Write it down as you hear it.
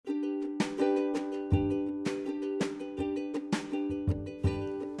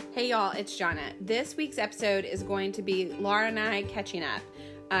Hey y'all, it's Jonna. This week's episode is going to be Laura and I catching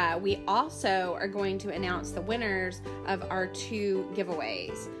up. We also are going to announce the winners of our 2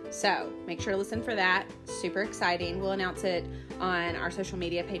 giveaways. So make sure to listen for that. Super exciting. We'll announce it on our social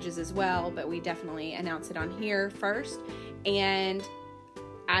media pages as well, but we definitely announce it on here first. And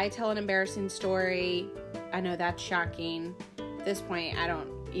I tell an embarrassing story. I know that's shocking. At this point, I don't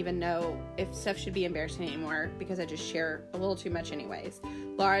even know if stuff should be embarrassing anymore because I just share a little too much anyways.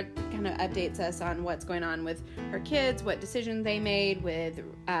 Laura kind of updates us on what's going on with her kids, what decisions they made with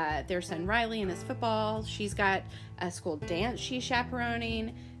their son Riley and his football. She's got a school dance she's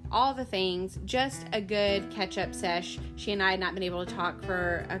chaperoning, all the things. Just a good catch-up sesh. She and I had not been able to talk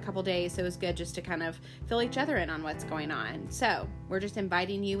for a couple days, so it was good just to kind of fill each other in on what's going on. So we're just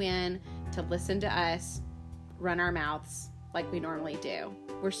inviting you in to listen to us run our mouths like we normally do.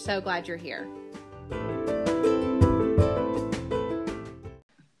 We're so glad you're here.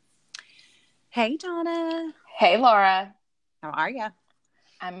 Hey, Donna. Hey, Laura. How are you?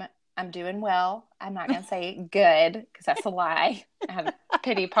 I'm doing well. I'm not going to say good because that's a lie. I had a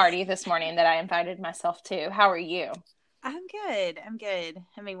pity party this morning that I invited myself to. How are you? I'm good.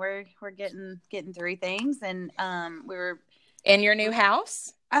 I mean, we're getting through things, and we were in your new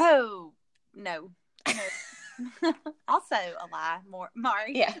house. Oh no. Also a lie.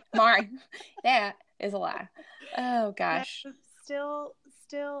 Mari. Yeah, Mari. That is a lie. Oh gosh. No,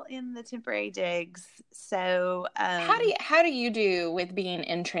 still in the temporary digs. So how do you do with being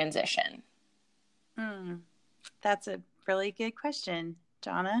in transition? That's a really good question,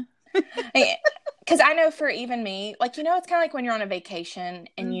 Jonna. Because I know for even me, like, it's kind of like when you're on a vacation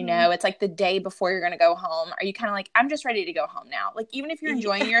and it's like the day before you're going to go home. Are you kind of like, I'm just ready to go home now? Like, even if you're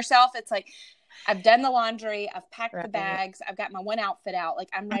enjoying yourself, it's like, I've done the laundry, I've packed the bags, I've got my one outfit out. Like,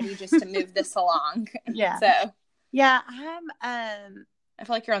 I'm ready just to move this along. Yeah. So yeah, I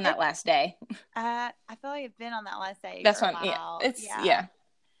feel like you're on that last day. I feel like I've been on that last day. That's for a what. while. Yeah.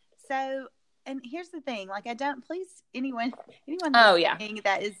 So, and here's the thing: like, I don't please anyone. Oh yeah.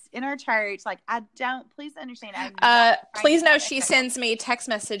 That is in our church. Like, I don't. Please understand. Please know she sends me text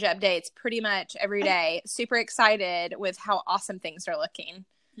message updates pretty much every day. Super excited with how awesome things are looking.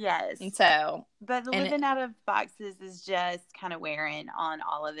 Yes. And so, but living out of boxes is just kind of wearing on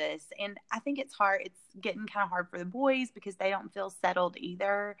all of us. And I think it's hard. It's getting kind of hard for the boys because they don't feel settled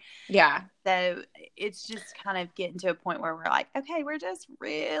either. Yeah. So it's just kind of getting to a point where we're like, okay, we're just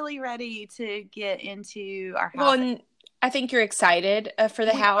really ready to get into our house. Well, and I think you're excited for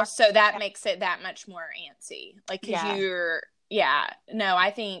the house. So that makes it that much more antsy. Like, because you're... Yeah, no,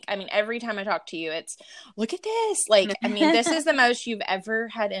 I mean, every time I talk to you, it's, look at this. Like, I mean, this is the most you've ever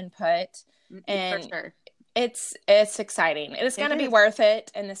had input. And for sure. It's exciting. It's going to be worth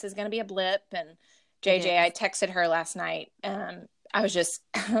it. And this is going to be a blip. And JJ, I texted her last night. I was just,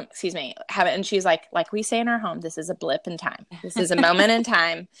 excuse me, and she's like we say in our home, this is a blip in time. This is a moment in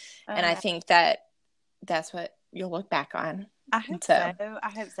time. And I think that's what you'll look back on. I hope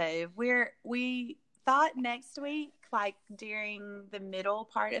so. We thought next week, like during the middle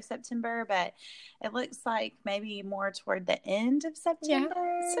part of September, but it looks like maybe more toward the end of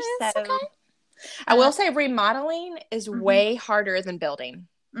September. Yeah, so okay. I will say remodeling is way harder than building.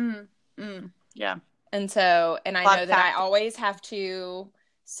 Yeah. And so, and I know that I always have to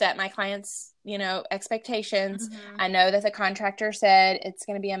set my clients, expectations. I know that the contractor said it's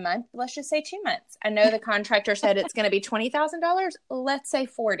going to be a month. Let's just say 2 months. I know the contractor said it's going to be $20,000. Let's say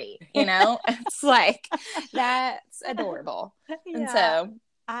 40, it's like, that's adorable. Yeah. And so,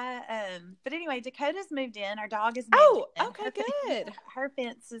 but anyway, Dakota's moved in. Our dog is moved in. Okay, good. Her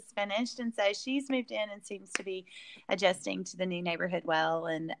fence is finished, and so she's moved in and seems to be adjusting to the new neighborhood well.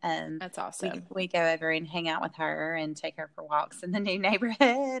 And that's awesome. We go over and hang out with her and take her for walks in the new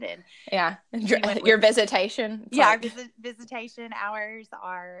neighborhood. And yeah, your visitation. Our visitation hours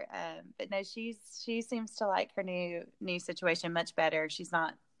are. But no, she seems to like her new situation much better. She's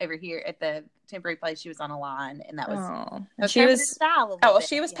not over here at the temporary place. She was on a line, and that was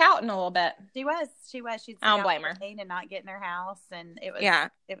she was pouting a little bit. She was. She'd I don't blame her and not get in her house, and it was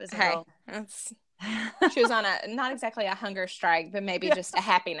it was she was on not exactly a hunger strike, but maybe just a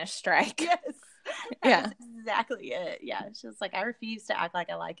happiness strike. Yes. That's exactly it. Yeah. She was like, I refuse to act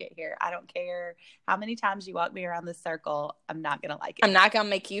like I like it here. I don't care how many times you walk me around this circle. I'm not going to like it. I'm not going to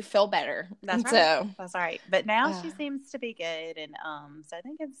make you feel better. That's right. So, that's right. But now she seems to be good. And, so I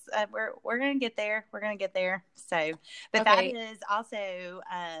think it's, we're going to get there. We're going to get there. So, but that is also,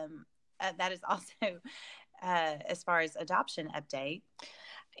 as far as adoption update.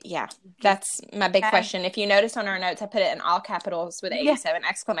 Yeah, that's my big question. If you notice on our notes, I put it in all capitals with 87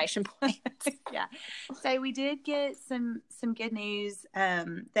 exclamation points. Yeah. So we did get some good news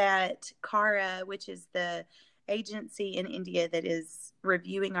that CARA, which is the agency in India that is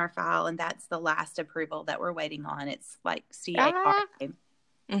reviewing our file, and that's the last approval that we're waiting on. It's like CARA.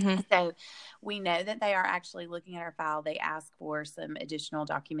 Mm-hmm. So we know that they are actually looking at our file. They asked for some additional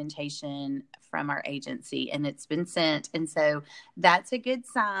documentation from our agency, and it's been sent. And so that's a good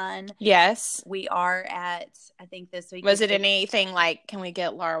sign. Yes. We are at, I think this week. Was it anything like, can we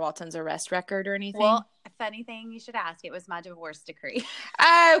get Laura Walton's arrest record or anything? Well, a funny thing you should ask. It was my divorce decree.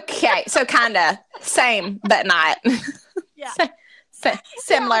 Okay. So kind of same, but not. Yeah.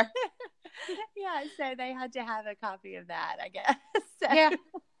 Similar. Yeah, so they had to have a copy of that, I guess. So, yeah.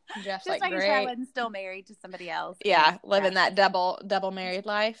 Just like making sure I wasn't still married to somebody else. Yeah, living that double married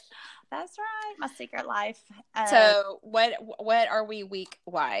life. That's right, my secret life. So what are we week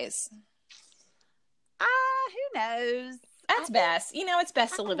wise? Who knows? That's best. It's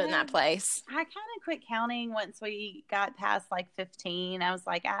best to live in that place. I kind of quit counting once we got past like 15. I was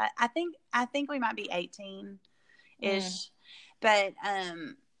like, I think we might be 18-ish. But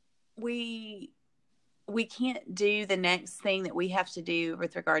we can't do the next thing that we have to do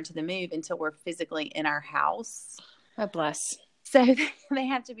with regard to the move until we're physically in our house. Oh, bless. So they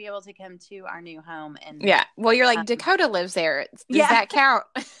have to be able to come to our new home. And yeah. Well, you're like, Dakota lives there. Does that count?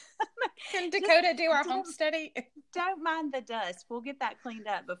 Can Dakota do our home study? Don't mind the dust. We'll get that cleaned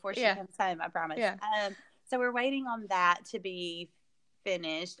up before she comes home, I promise. Yeah. So we're waiting on that to be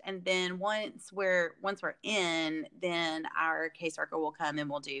finished, and then once we're in, then our caseworker will come and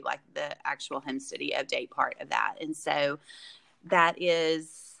we'll do like the actual home study update part of that. And so that's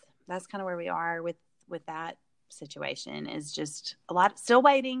kind of where we are with that situation. Is just a lot, still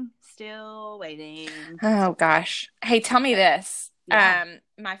waiting. Oh gosh. Hey, tell me this.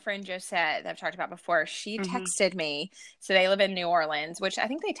 My friend Josette that I've talked about before, she texted me. So they live in New Orleans, which I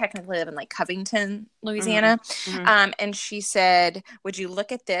think they technically live in like Covington, Louisiana. And she said, would you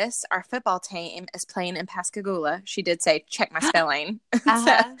look at this? Our football team is playing in Pascagoula. She did say, check my spelling.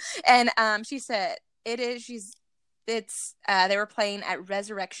 She said they were playing at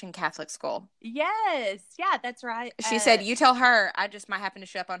Resurrection Catholic School. Yes. Yeah, that's right. She said, you tell her I just might happen to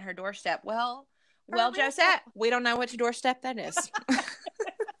show up on her doorstep. Well, Josette, we don't know which doorstep that is.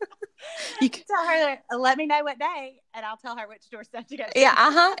 You can tell her, let me know what day, and I'll tell her which doorstep to go to.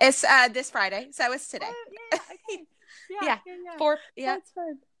 Yeah, It's this Friday, so it's today. Okay. Yeah. That's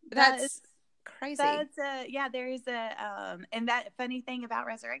fun. That's crazy. There is and that funny thing about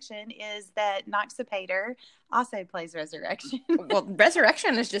Resurrection is that Noxapater also plays Resurrection. Well,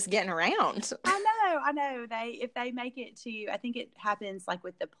 Resurrection is just getting around. I know. If they make it to, I think it happens like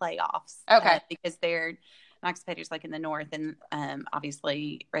with the playoffs. Okay. Because they're Noxapater's like in the north, and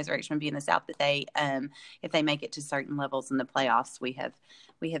obviously Resurrection would be in the south. But they, if they make it to certain levels in the playoffs, we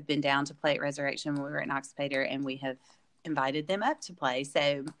have been down to play at Resurrection when we were at Noxapater, and we have invited them up to play.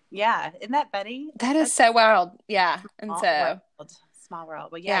 So yeah, isn't that funny? That's so wild. Yeah. And small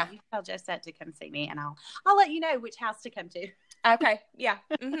world. Well, you tell Josette to come see me, and I'll let you know which house to come to. Okay. Yeah.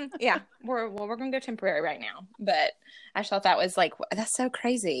 Yeah. We're going to go temporary right now, but I just thought that was like, that's so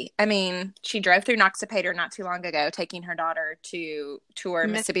crazy. I mean, she drove through Noxapater not too long ago, taking her daughter to tour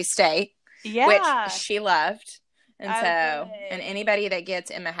Mississippi State, which she loved. And and anybody that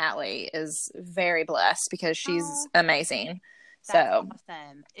gets Emma Hatley is very blessed because she's amazing. That's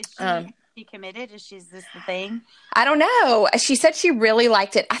awesome. Is she committed? Is this the thing? I don't know. She said she really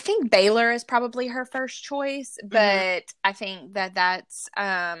liked it. I think Baylor is probably her first choice, but I think that's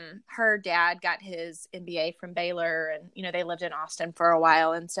her dad got his MBA from Baylor, and they lived in Austin for a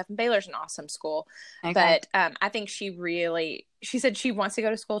while and stuff. And Baylor's an awesome school, but I think she said she wants to go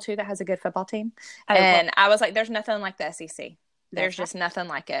to school too that has a good football team. And I was like, there's nothing like the SEC. There's just nothing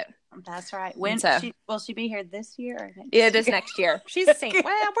like it. That's right. Will she be here this year or next year? This next year. She's saying,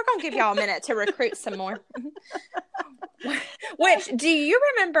 well, we're going to give y'all a minute to recruit some more. Which, do you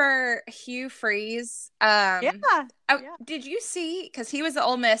remember Hugh Freeze? Did you see? Because he was the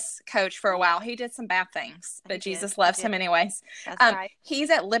Ole Miss coach for a while. He did some bad things, but Jesus loves him anyways. That's right. He's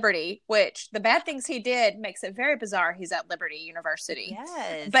at Liberty, which the bad things he did makes it very bizarre. He's at Liberty University.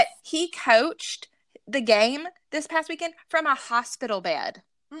 Yes. But he coached the game this past weekend from a hospital bed.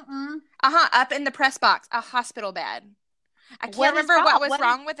 Up in the press box, a hospital bed. I can't remember what was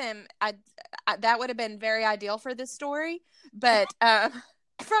wrong with him. I that would have been very ideal for this story, but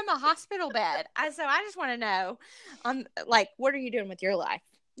from a hospital bed. So I just want to know, what are you doing with your life?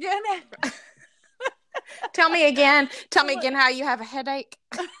 Yeah. Tell me again how you have a headache.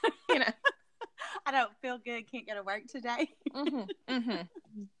 I don't feel good. Can't go to work today.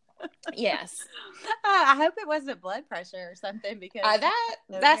 Yes. I hope it wasn't blood pressure or something, because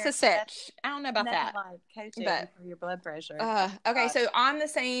that's a cinch. I don't know about that. Like coaching for your blood pressure. Okay, so on the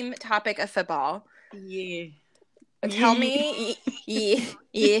same topic of football. Yeah. Tell me,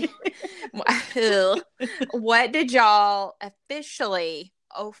 what did y'all officially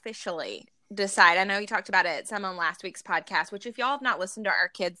decide? I know you talked about it some on last week's podcast, which if y'all have not listened to our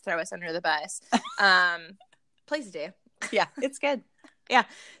kids throw us under the bus, please do. Yeah, it's good. Yeah,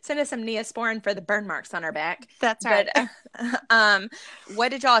 send us some Neosporin for the burn marks on our back. That's right. But, what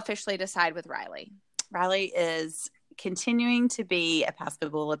did y'all officially decide with Riley? Riley is continuing to be a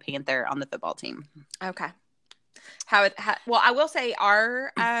Pascagoula Panther on the football team. Okay. Well, I will say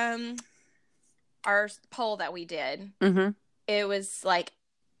our poll that we did, it was like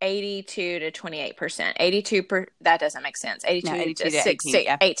 82 to 28%. 82 that doesn't make sense. 82 to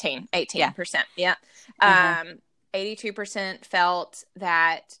 18%. Yeah. 82% felt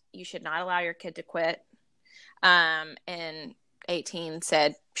that you should not allow your kid to quit. And 18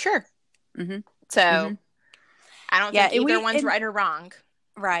 said, sure. So I don't think either one's right or wrong.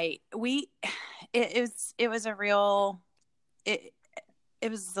 Right. It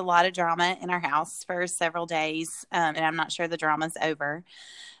was a lot of drama in our house for several days. And I'm not sure the drama's over,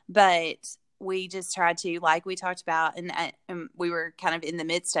 but we just tried to, like we talked about, and we were kind of in the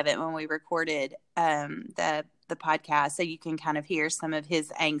midst of it when we recorded the podcast, so you can kind of hear some of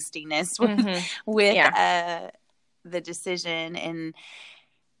his angstiness with the decision.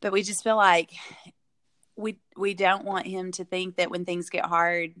 But we just feel like we don't want him to think that when things get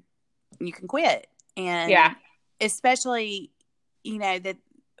hard, you can quit. And especially, that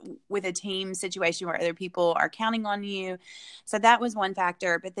with a team situation where other people are counting on you. So that was one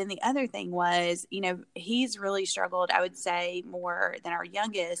factor. But then the other thing was, he's really struggled, I would say, more than our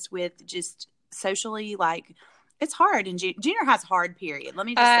youngest with just socially, like, it's hard. And junior high's hard, period. Let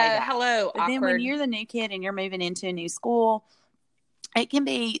me just say that. Hello, but then when you're the new kid and you're moving into a new school, it can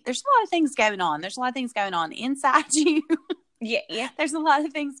be, there's a lot of things going on. There's a lot of things going on inside you. Yeah. There's a lot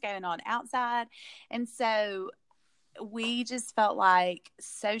of things going on outside. And so we just felt like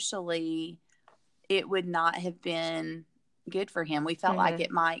socially it would not have been good for him. We felt like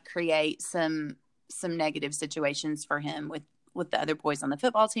it might create some negative situations for him with the other boys on the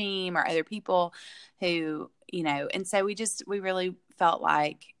football team or other people who, and so we really felt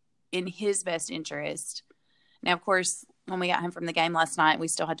like in his best interest. Now, of course, when we got home from the game last night, we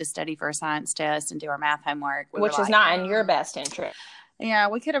still had to study for a science test and do our math homework. Which is not in your best interest. Yeah,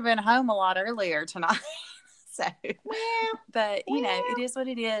 we could have been home a lot earlier tonight. So, but it is what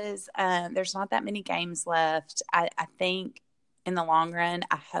it is. There's not that many games left. I think in the long run,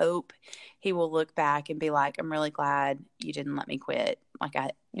 I hope he will look back and be like, I'm really glad you didn't let me quit. Like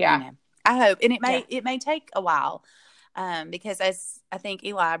I hope, and it may take a while. Because as I think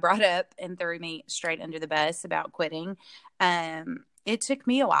Eli brought up and threw me straight under the bus about quitting, it took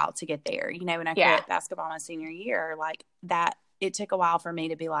me a while to get there. When I quit basketball my senior year, like that, it took a while for me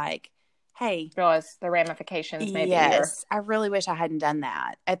to be like, hey, realize the ramifications. Maybe I really wish I hadn't done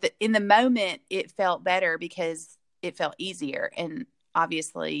that. In the moment, it felt better because it felt easier, and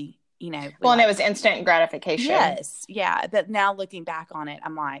obviously, and it was instant gratification. Yes, yeah. But now looking back on it,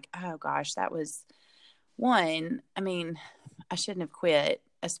 I'm like, oh gosh, that was one. I mean, I shouldn't have quit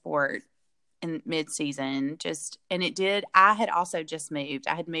a sport in mid-season. And it did. I had also just moved.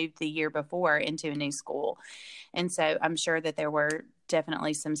 I had moved the year before into a new school, and so I'm sure that there were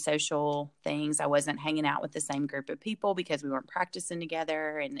definitely some social things. I wasn't hanging out with the same group of people because we weren't practicing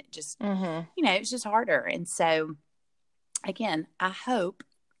together, and it just, it's just harder. And so, again, I hope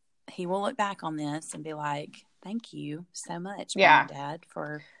he will look back on this and be like, "Thank you so much, Mom and Dad,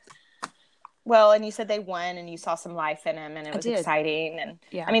 for." Well, and you said they won, and you saw some life in him, and it was exciting. And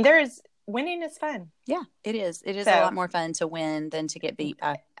I mean, winning is fun. Yeah, it is. It is a lot more fun to win than to get beat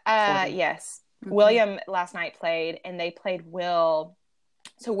by 40. Yes. William last night played, and they played Will.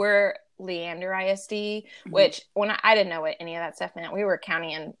 So we're Leander ISD, which when I didn't know what any of that stuff meant. We were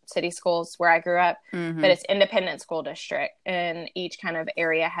county and city schools where I grew up, but it's independent school district, and each kind of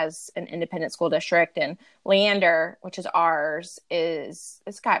area has an independent school district. And Leander, which is ours,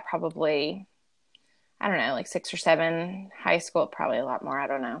 it's got probably, I don't know, like 6 or 7 high school, probably a lot more. I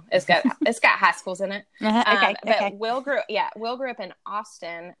don't know. It's got high schools in it. Okay. But Will grew up in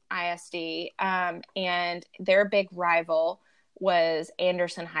Austin ISD, and their big rival was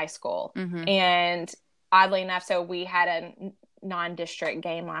Anderson High School. And oddly enough, so we had a non-district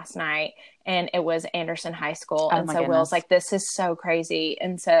game last night, and it was Anderson High School. And so goodness. Will's like, this is so crazy.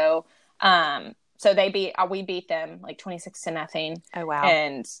 And so we beat them like 26-0. Oh, wow.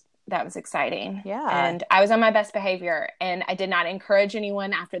 And that was exciting. Yeah. And I was on my best behavior, and I did not encourage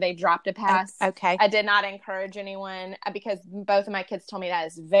anyone after they dropped a pass. Okay. I did not encourage anyone because both of my kids told me that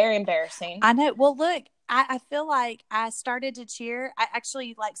is very embarrassing. I know. Well, look, I feel like I started to cheer. I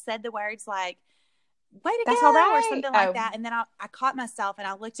actually like said the words like, way to That's go, all right. or something like that. And then I caught myself and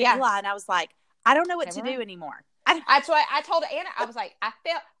I looked at Eli and I was like, I don't know what to do anymore. That's why I told Anna, I was like, I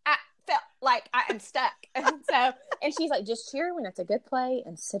felt like I am stuck. And she's like, just cheer when it's a good play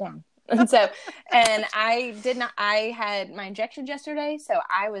and sit down. And I had my injections yesterday, so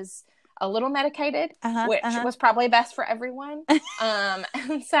I was a little medicated, which was probably best for everyone.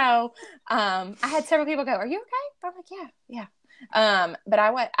 And so I had several people go, are you okay? I'm like, yeah. But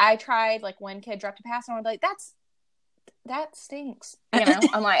I tried, like, one kid dropped a pass and I was like, that stinks. You know,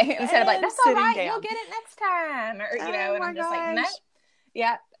 I'm like, instead of like, that's all right, you'll get it next time. Or, you know, and I'm just like, no.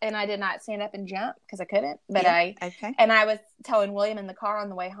 Yeah. And I did not stand up and jump because I couldn't. But I was telling William in the car on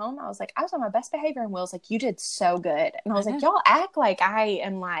the way home, I was like, I was on my best behavior. And Will's like, you did so good. And I was like, y'all act like I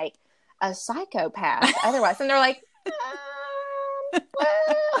am like a psychopath otherwise. And they're like, well,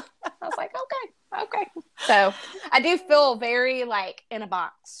 I was like, okay. So I do feel very like in a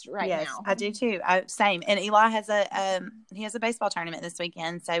box right now. I do too. Same. And Eli has a baseball tournament this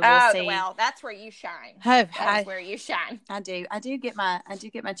weekend, so we'll see. Well, that's where you shine. That's where you shine. I do get my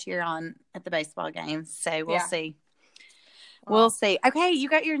cheer on at the baseball games, so we'll see. We'll see. Okay, you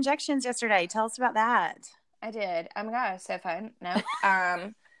got your injections yesterday. Tell us about that. I did. Oh my God, so fun. No.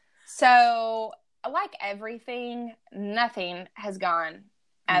 So like everything, nothing has gone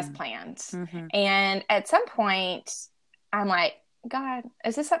as planned. Mm-hmm. And at some point, I'm like, God,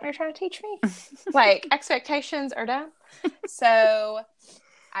 is this something you're trying to teach me? Like, expectations are done. So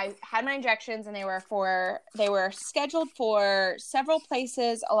I had my injections, and they were scheduled for several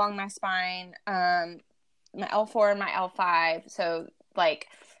places along my spine, my L4 and my L5. So, like,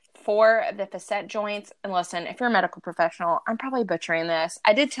 4 of the facet joints. And listen, if you're a medical professional, I'm probably butchering this.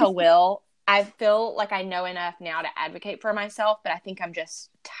 I did tell Will, I feel like I know enough now to advocate for myself, but I think I'm just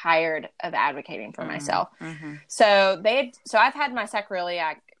tired of advocating for myself. Mm-hmm. So I've had my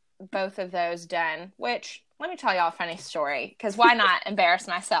sacroiliac, both of those done, which, let me tell y'all a funny story, because why not embarrass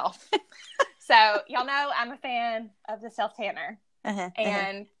myself? So y'all know I'm a fan of the self-tanner.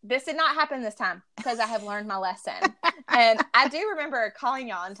 And this did not happen this time because I have learned my lesson. And I do remember calling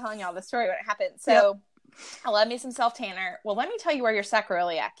y'all and telling y'all the story when it happened. So I love me some self-tanner. Well, let me tell you where your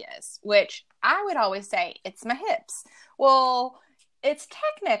sacroiliac is, which I would always say it's my hips. Well, it's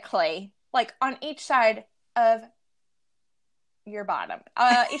technically like on each side of your bottom,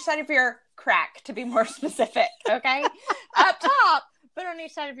 each side of your crack, to be more specific. Okay. Up top, but on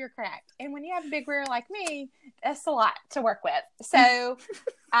each side of your crack. And when you have a big rear like me, that's a lot to work with. So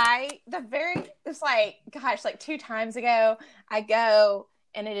it's like 2 times ago, I go,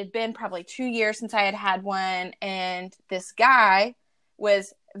 and it had been probably 2 years since I had one. And this guy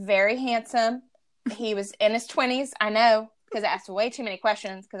was very handsome. He was in his 20s. I know, because I asked way too many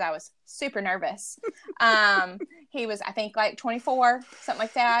questions because I was super nervous. He was, I think, like 24, something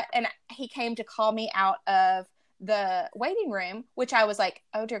like that. And he came to call me out of the waiting room, which I was like,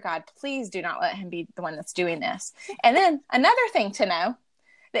 oh dear God, please do not let him be the one that's doing this. And then another thing to know,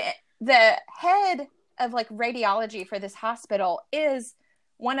 the head of like radiology for this hospital is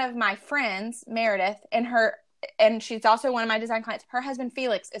one of my friends, Meredith, and she's also one of my design clients. Her husband,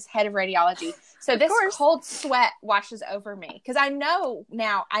 Felix, is head of radiology. So this cold sweat washes over me because I know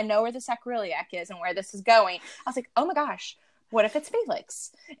where the sacroiliac is and where this is going. I was like, oh my gosh, what if it's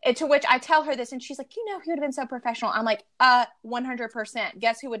Felix? And to which I tell her this, and she's like, he would have been so professional. I'm like, 100%.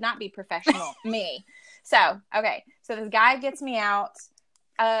 Guess who would not be professional? Me. So, okay. So this guy gets me out.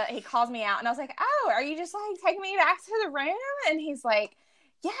 He calls me out, and I was like, oh, are you just like taking me back to the room? And he's like,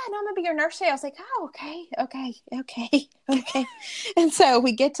 yeah, no, I'm going to be your nurse today. I was like, oh, okay. And so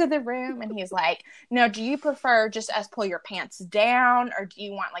we get to the room, and he's like, no, do you prefer just us pull your pants down, or do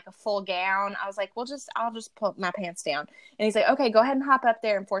you want like a full gown? I was like, I'll just pull my pants down. And he's like, okay, go ahead and hop up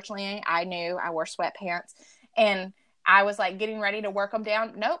there. Unfortunately, I knew I wore sweatpants, and I was like getting ready to work them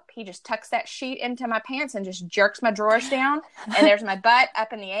down. Nope. He just tucks that sheet into my pants and just jerks my drawers down. And there's my butt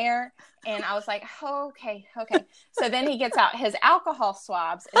up in the air. And I was like, oh, okay. So then he gets out his alcohol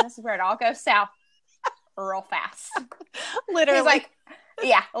swabs. And this is where it all goes south real fast. Literally. He's like,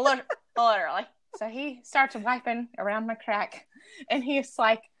 yeah, literally. So he starts wiping around my crack. And he's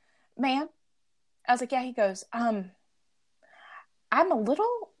like, ma'am. I was like, yeah. He goes, I'm a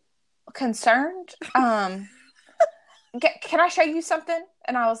little concerned. Can I show you something?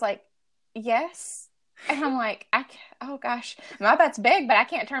 And I was like, yes. And I'm like, oh gosh, my butt's big, but I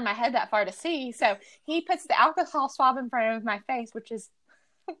can't turn my head that far to see. So he puts the alcohol swab in front of my face, which is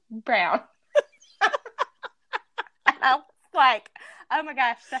brown. And I was like, oh my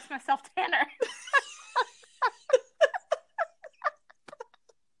gosh, that's my self-tanner.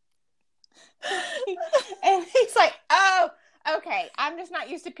 And he's like, oh, okay, I'm just not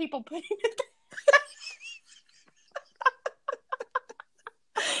used to people putting it.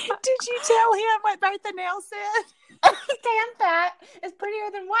 Did you tell him what Bertha Nell said? Tan fat is prettier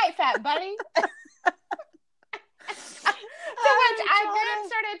than white fat, buddy. I then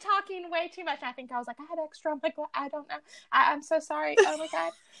started talking way too much. I think I was like, I had extra. I'm like, well, I don't know. I'm so sorry. Oh my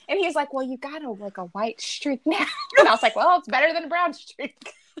God. And he's like, well, you got like a white streak now. And I was like, well, it's better than a brown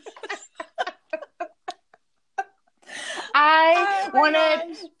streak. I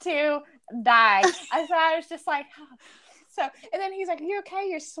wanted to die. I was just like, oh. So, and then he's like, are you okay?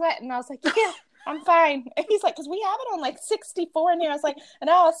 You're sweating. And I was like, yeah, I'm fine. And he's like, because we have it on like 64 in here. I was like,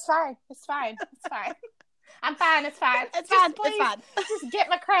 no, it's fine. It's fine. It's fine. I'm fine. It's fine. It's fine. Please, it's fine. Just get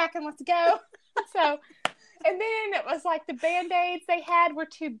my crack and let's go. So, and then it was like the Band-Aids they had were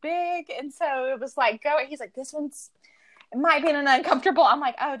too big. And so it was like, he's like, this one's, it might be an uncomfortable. I'm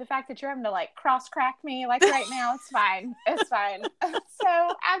like, oh, the fact that you're having to like cross crack me like right now, it's fine. It's fine.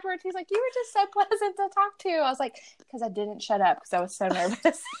 So afterwards, he's like, you were just so pleasant to talk to. I was like, because I didn't shut up because I was so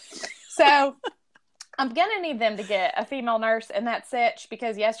nervous. So I'm going to need them to get a female nurse in that sitch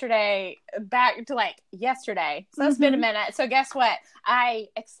because back to yesterday. So it's been a minute. So guess what? I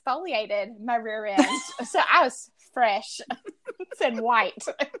exfoliated my rear end. So I was fresh. It's in white.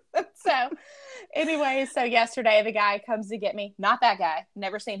 So anyway, so yesterday the guy comes to get me. Not that guy.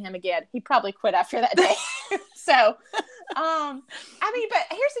 Never seen him again. He probably quit after that day. So, I mean, but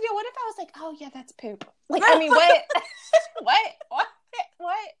here's the deal. What if I was like, oh yeah, that's poop. Like, I mean, what,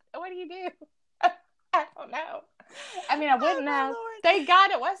 what do you do? I don't know. I mean, I wouldn't know. Thank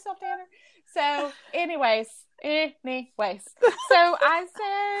God it was self-tanner. So anyways. So I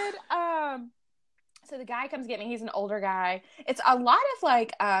said, so the guy comes get me. He's an older guy. It's a lot of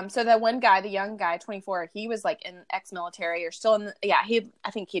like, so the one guy, the young guy, 24, he was like in ex-military or still in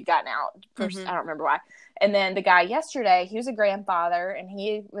I think he'd gotten out first. I don't remember why. And then the guy yesterday, he was a grandfather and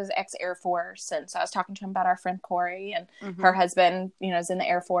he was ex-Air Force. And so I was talking to him about our friend Corey and her husband, is in the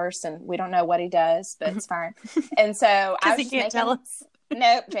Air Force and we don't know what he does, but it's fine. And so I was can't tell us.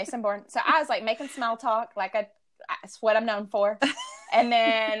 Nope, Jason Bourne. So I was like making small talk, like it's what I'm known for. And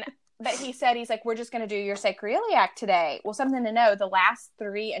then but he's like, we're just going to do your sacroiliac today. Well, something to know, the last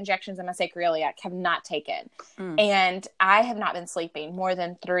 3 injections of my sacroiliac have not taken. And I have not been sleeping more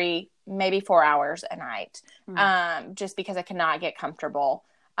than 3, maybe 4 hours a night, just because I cannot get comfortable.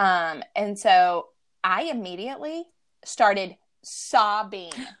 And so I immediately started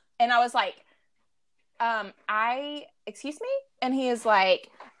sobbing. And I was like, excuse me? And he is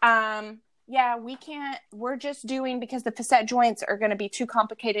like, yeah, we can't, we're just doing, because the facet joints are going to be too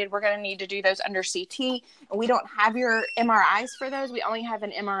complicated. We're going to need to do those under CT. And we don't have your MRIs for those. We only have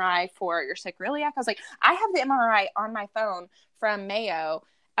an MRI for your sacroiliac. I was like, I have the MRI on my phone from Mayo,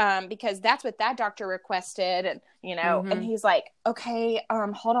 because that's what that doctor requested. And, and he's like, okay,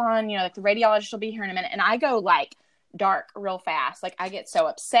 hold on. Like the radiologist will be here in a minute. And I go like dark real fast. Like I get so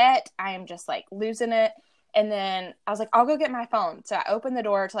upset. I am just like losing it. And then I was like, I'll go get my phone. So I opened the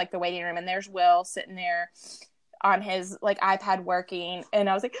door to like the waiting room and there's Will sitting there on his like iPad working. And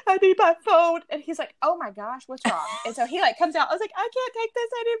I was like, I need my phone. And he's like, oh my gosh, what's wrong? And so he like comes out. I was like, I can't take this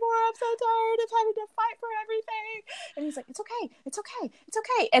anymore. I'm so tired of having to fight for everything. And he's like, it's okay. It's okay. It's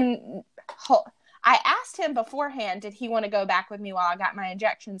okay. And I asked him beforehand, did he want to go back with me while I got my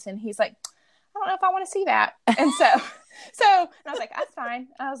injections? And he's like, I don't know if I want to see that. And so and I was like, that's fine.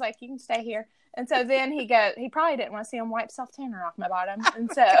 And I was like, you can stay here. And so then he probably didn't want to see him wipe self-tanner off my bottom.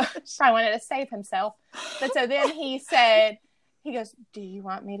 And so probably wanted to save himself. But so then he goes, do you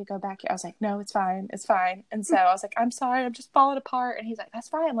want me to go back here? I was like, no, it's fine. It's fine. And so I was like, I'm sorry. I'm just falling apart. And he's like, that's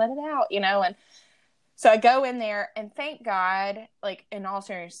fine. Let it out, And so I go in there and thank God, like in all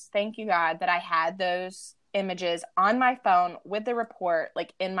seriousness, thank you God that I had those images on my phone with the report,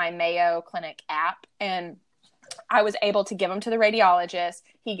 like in my Mayo Clinic app. And I was able to give them to the radiologist.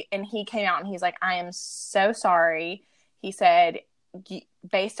 He came out and he's like, I am so sorry. He said,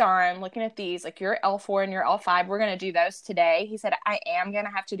 based on looking at these, like your L4 and your L5, we're going to do those today. He said, I am going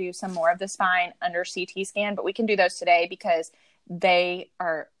to have to do some more of the spine under CT scan, but we can do those today because they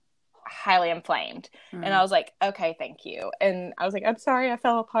are highly inflamed. And I was like, okay, thank you. And I was like, I'm sorry I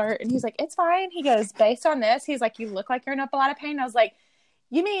fell apart. And he's like, it's fine. He goes, based on this, he's like, you look like you're in a lot of pain. I was like,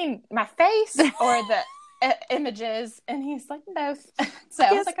 you mean my face or the images? And he's like, both. So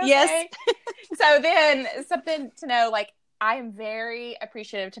I was like, okay. Yes. So then something to know, like, I am very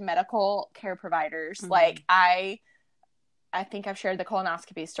appreciative to medical care providers. Like I think I've shared the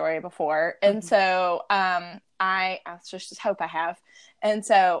colonoscopy story before. And so I just hope I have. And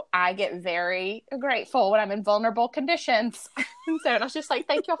so I get very grateful when I'm in vulnerable conditions. And so I was just like,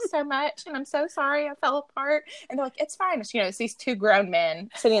 thank y'all so much. And I'm so sorry I fell apart. And they're like, it's fine. It's, it's these two grown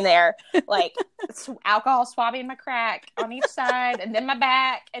men sitting there, like alcohol swabbing my crack on each side and then my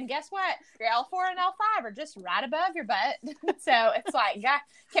back. And guess what? Your L4 and L5 are just right above your butt. So it's like, God,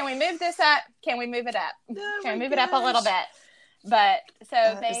 can we move this up? Can we move it up? Can we move it up a little bit? But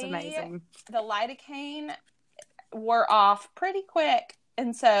so the lidocaine wore off pretty quick.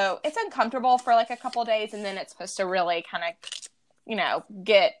 And so it's uncomfortable for like a couple days, and then it's supposed to really kind of,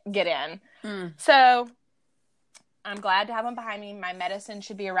 get in. So I'm glad to have them behind me. My medicine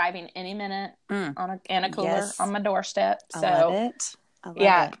should be arriving any minute in a cooler on my doorstep. So I love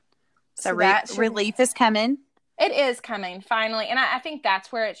it. It. So relief is coming. It is coming finally. And I think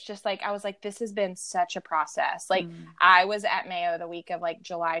that's where it's just like, I was like, this has been such a process. Like I was at Mayo the week of like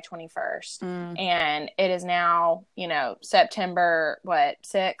July 21st and it is now, September,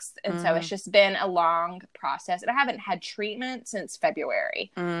 6th. And so it's just been a long process, and I haven't had treatment since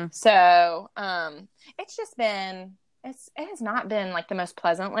February. So, it's just been, it has not been like the most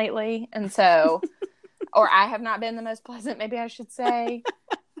pleasant lately. And so, or I have not been the most pleasant, maybe I should say,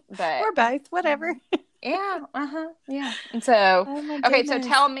 but we're both, whatever. Yeah. Yeah. And so, okay. So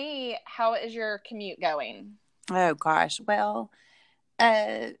tell me, how is your commute going? Oh gosh. Well,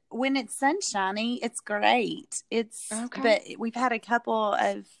 when it's sunshiny, it's great. But we've had a couple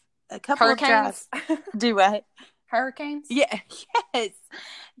of hurricanes. Of do what? Hurricanes? Yeah.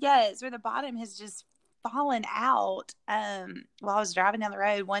 Yes. Where the bottom has just fallen out. While I was driving down the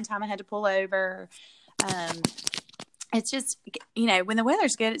road, one time I had to pull over. It's just, when the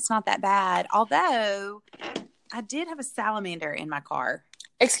weather's good, it's not that bad. Although I did have a salamander in my car.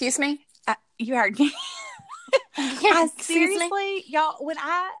 Excuse me? You heard me. Seriously, y'all, when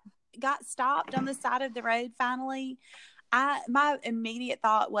I got stopped on the side of the road, finally, my immediate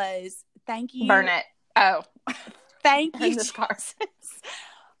thought was, thank you. Burn it. Oh. Thank you this car.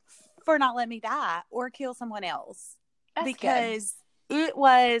 for not letting me die or kill someone else. That's because it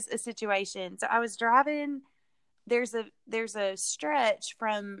was a situation. So I was driving. There's a stretch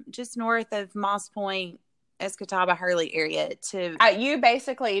from just north of Moss Point, Escatawba, Hurley area to. You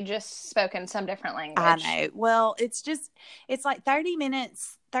basically just spoke in some different language. I know. Well, it's like 30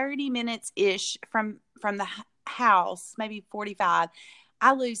 minutes ish from the house, maybe 45.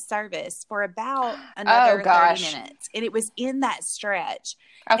 I lose service for about another 30 minutes, and it was in that stretch.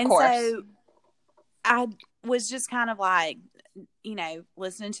 Of course. So I was just kind of like,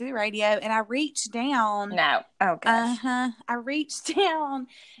 listening to the radio, and I reached down. No. Oh, gosh. I reached down,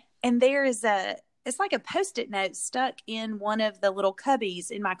 and it's like a Post-it note stuck in one of the little cubbies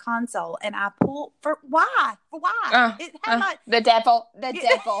in my console, and I pulled why? It had the devil.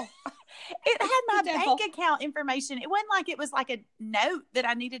 It had my bank account information. It wasn't like it was like a note that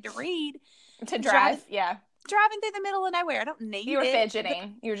I needed to read to drive. Driving through the middle of nowhere. I don't need it. You were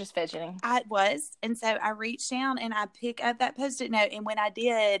fidgeting. You were just fidgeting. I was. And so I reached down and I picked up that Post-it note. And when I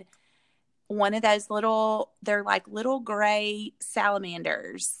did, one of those they're like little gray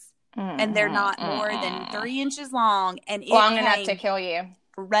salamanders. And they're not more than 3 inches long. And long enough to kill you.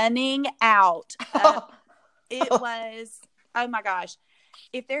 Running out. It was, oh my gosh.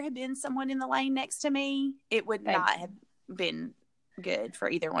 If there had been someone in the lane next to me, it would not have been good for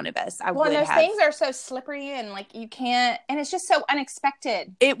either one of us. Those things are so slippery and like you can't, and it's just so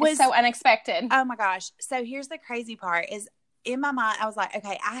unexpected. It's so unexpected. Oh my gosh. So here's the crazy part is, in my mind, I was like,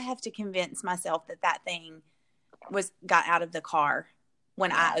 okay, I have to convince myself that thing got out of the car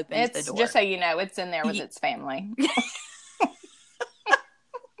when I opened the door. Just so you know, it's in there with its family.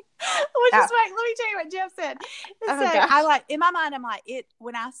 Let me tell you what Jeff said. I like, in my mind, I'm like,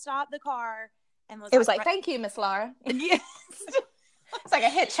 when I stopped the car and it was like, thank you, Miss Laura. Yes. It's like a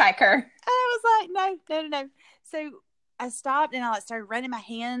hitchhiker. I was like, no. So I stopped and I started running my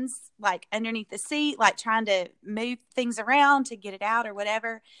hands like underneath the seat, like trying to move things around to get it out or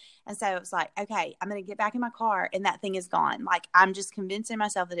whatever. And so it was like, okay, I'm going to get back in my car and that thing is gone. Like, I'm just convincing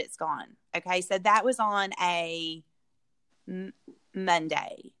myself that it's gone. Okay. So that was on a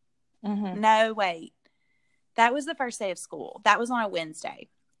Monday. Mm-hmm. No, wait. That was the first day of school. That was on a Wednesday.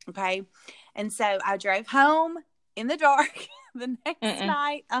 Okay. And so I drove home in the dark the next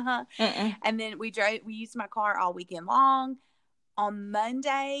night. And then we used my car all weekend long. On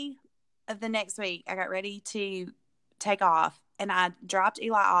Monday of the next week, I got ready to take off and I dropped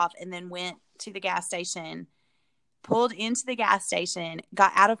Eli off and then went to the gas station, pulled into the gas station,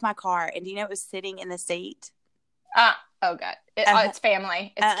 got out of my car. And do you know it was sitting in the seat? Oh God. It's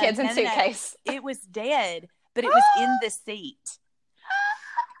family. It's kids in suitcase. No. It was dead, but it was in the seat.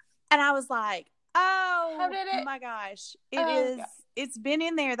 And I was like, oh, how did it? My gosh. It's been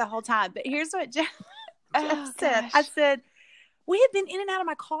in there the whole time. But here's what Jeff said. I said, we had been in and out of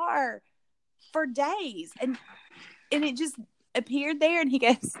my car for days. And it just appeared there. And he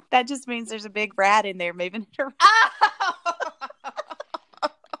goes, that just means there's a big rat in there moving it around.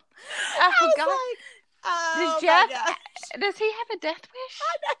 Oh, God. Does he have a death wish?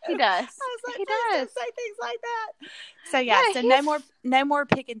 He does. I was like, he does say things like that. So yeah, no more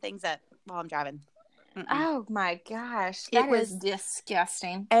picking things up while I'm driving. Mm-mm. Oh my gosh, that was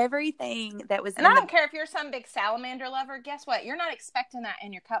disgusting. Everything that was, and I don't care if you're some big salamander lover. Guess what? You're not expecting that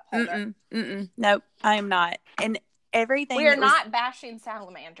in your cup holder. Nope, I am not. And everything. We are not bashing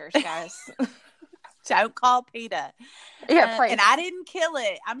salamanders, guys. Don't call PETA. Yeah, please. And I didn't kill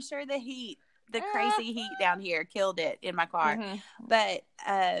it. I'm sure the heat. The crazy heat down here killed it in my car. Mm-hmm. But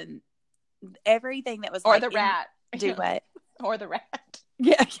everything that was or the rat. Do what? Or the rat.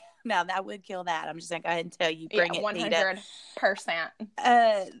 Yeah. No, that would kill that. I'm just going to go ahead and tell you. Bring it,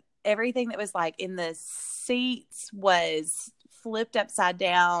 100%. Everything that was like in the seats was flipped upside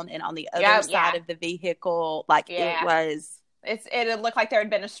down and on the other side of the vehicle. Like it was. It looked like there had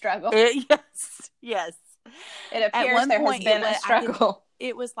been a struggle. Yes. It appears there has been a struggle.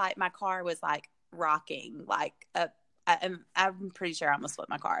 It was like my car was like rocking, like I'm pretty sure I almost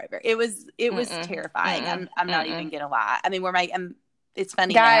flipped my car over. It was terrifying. I'm not even gonna lie. I mean, it's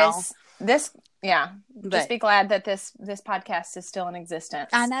funny, guys. Now. Just be glad that this podcast is still in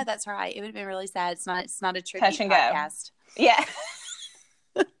existence. I know, that's right. It would have been really sad. It's not a tribute Touch and podcast. Go. Yeah.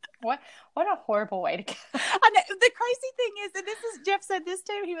 What a horrible way to go. I know. The crazy thing is, and Jeff said this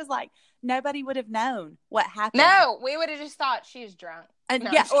too. He was like, nobody would have known what happened. No, we would have just thought she's drunk. And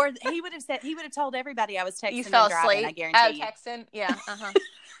or he would have told everybody I was texting. You fell asleep. I guarantee you. Texting. Yeah.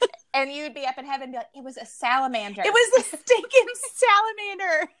 And you'd be up in heaven and be like, it was a salamander. It was a stinking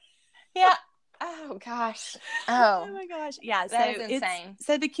salamander. Yeah. Oh gosh. Oh my gosh. Yeah. That is insane.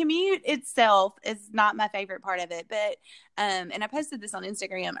 So the commute itself is not my favorite part of it, but and I posted this on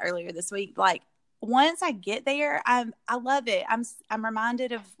Instagram earlier this week. Like once I get there, I love it. I'm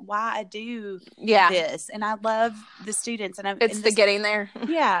reminded of why I do this, and I love the students. And getting there.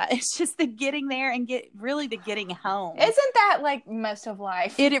 Yeah, it's just the getting there and the getting home. Isn't that like most of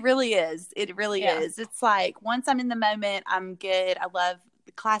life? It really is. It really is. It's like once I'm in the moment, I'm good. I love.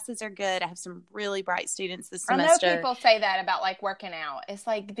 The classes are good. I have some really bright students this semester. I know people say that about like working out. It's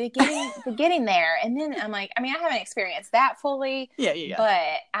like the getting there, and then I'm like, I mean, I haven't experienced that fully. Yeah.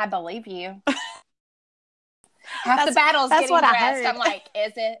 But I believe you. Half the battle is getting dressed. I'm like,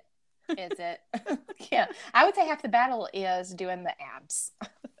 is it? Yeah, I would say half the battle is doing the abs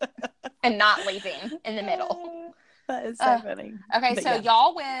and not leaving in the middle. That is so funny. Okay, but so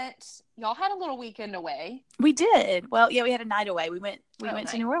y'all had a little weekend away. We did. Well, yeah, we had a night away. We went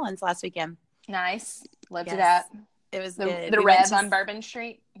to New Orleans last weekend. Nice. Lived it up. It was good. The Reds on Bourbon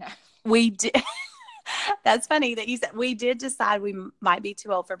Street. No. We did. That's funny that you said. We did decide we might be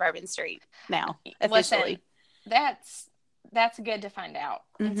too old for Bourbon Street now, officially. Listen, that's good to find out.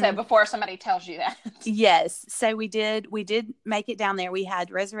 Mm-hmm. So before somebody tells you that. Yes. So we did make it down there. We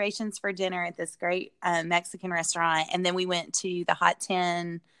had reservations for dinner at this great Mexican restaurant. And then we went to the Hot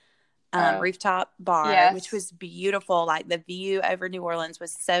 10 rooftop bar, which was beautiful. Like the view over New Orleans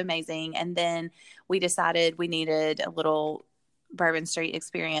was so amazing. And then we decided we needed a little Bourbon Street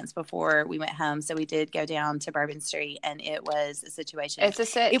experience before we went home. So we did go down to Bourbon Street, and it was a situation. It's a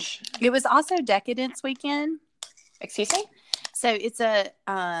sitch. It was also Decadence Weekend. Excuse me? So it's a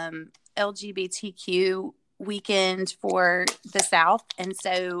LGBTQ weekend for the South, and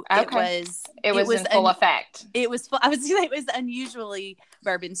so it was in full effect. It was full. I would say it was unusually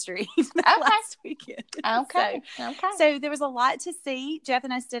Bourbon Street last weekend. Okay. So there was a lot to see. Jeff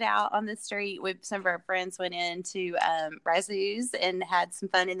and I stood out on the street with some of our friends. Went into Razzoos and had some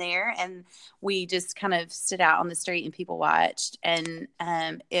fun in there, and we just kind of stood out on the street and people watched, and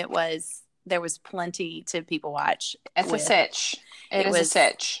there was plenty to people watch. It's a sitch. It was a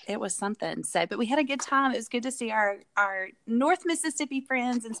sitch. It was something. So, but we had a good time. It was good to see our North Mississippi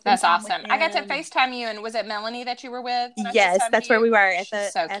friends and spend time awesome. I got to FaceTime you, and was it Melanie that you were with? Yes, that's where we were at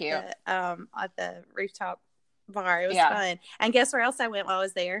cute. At the rooftop bar. It was fun. And guess where else I went while I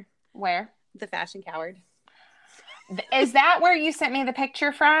was there? Where? The Fashion Coward. Is that where you sent me the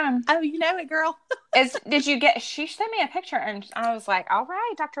picture from? Oh, you know it, girl. She sent me a picture, and I was like, all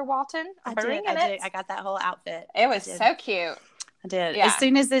right, Dr. Walton. I did. I got that whole outfit. It was so cute. I did. Yeah. As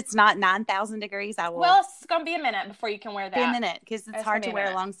soon as it's not 9,000 degrees, I will. Well, it's going to be a minute before you can wear that. Be a minute, because it's hard to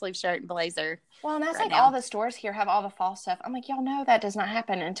wear a long sleeve shirt and blazer. Well, and that's all the stores here have all the fall stuff. I'm like, y'all know that does not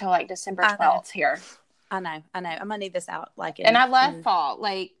happen until like December 12th here. I know. I'm gonna need this out. And I love fall,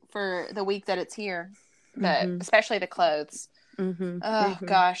 like for the week that it's here, but especially the clothes. Oh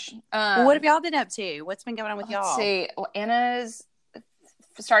gosh. Well, what have y'all been up to? What's been going on with y'all? Let's see. Well, Anna's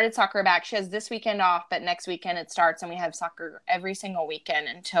started soccer back. She has this weekend off, but next weekend it starts, and we have soccer every single weekend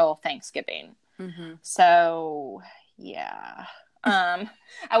until Thanksgiving. So yeah. I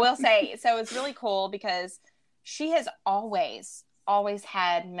will say, so it's really cool because she has always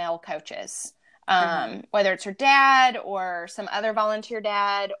had male coaches, whether it's her dad or some other volunteer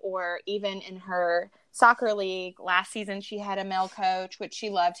dad, or even in her soccer league last season, she had a male coach, which she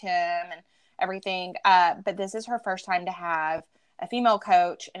loved him and everything. But this is her first time to have a female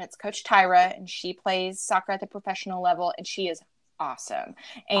coach, and it's Coach Tyra, and she plays soccer at the professional level, and she is awesome.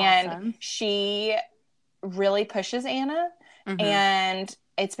 And she really pushes Anna, and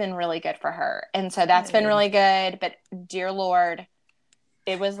it's been really good for her. And so that's been really good. But dear Lord,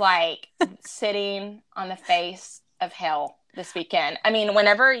 it was like sitting on the face of hell this weekend. I mean,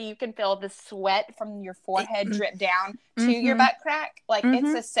 whenever you can feel the sweat from your forehead drip down to your butt crack, like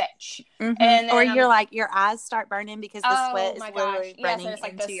it's a sitch. And or you're like, your eyes start burning because the sweat is literally running it's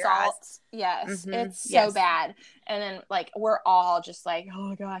like into the your salt. eyes. Yes, it's so bad. And then like we're all just like,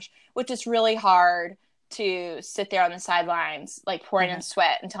 oh gosh, which is really hard to sit there on the sidelines, like pouring in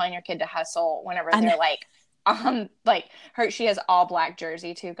sweat and telling your kid to hustle whenever they're like her. She has all black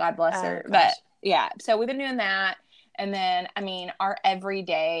jersey too. God bless her. Gosh. But yeah, so we've been doing that. And then, I mean, our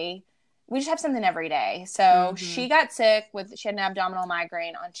everyday, we just have something every day. So she got sick she had an abdominal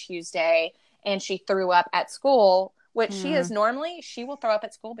migraine on Tuesday, and she threw up at school, which she is normally, she will throw up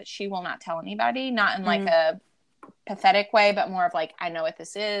at school, but she will not tell anybody, not in like a pathetic way, but more of like, I know what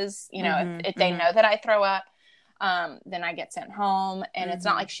this is. You know, if they know that I throw up, then I get sent home, and it's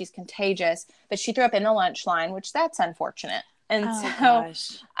not like she's contagious, but she threw up in the lunch line, which that's unfortunate. And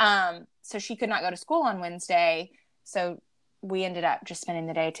so she could not go to school on Wednesday. So we ended up just spending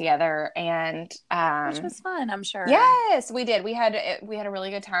the day together, and which was fun, I'm sure. Yes, we did. We had a really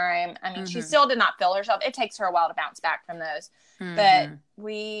good time. I mean, she still did not feel herself. It takes her a while to bounce back from those, but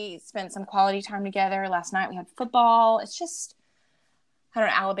we spent some quality time together. Last night we had football. It's just, I don't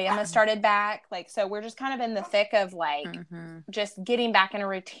know, Alabama started back, like, so we're just kind of in the thick of like just getting back in a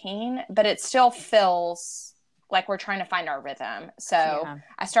routine, but it still feels like we're trying to find our rhythm. So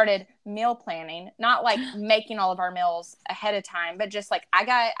I started meal planning, not like making all of our meals ahead of time, but just like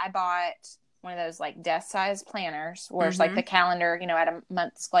I bought one of those like desk size planners where it's like the calendar, you know, at a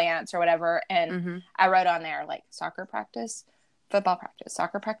month's glance or whatever. And I wrote on there like soccer practice, football practice,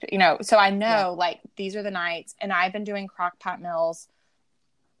 soccer practice, you know, so I know like these are the nights, and I've been doing crock pot meals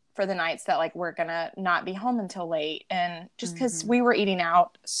for the nights that like we're gonna not be home until late. And just because we were eating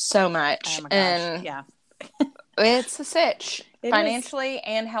out so much. Oh my gosh. And it's a sitch financially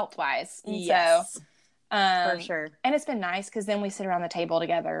and health wise. Yes. So, for sure. And it's been nice because then we sit around the table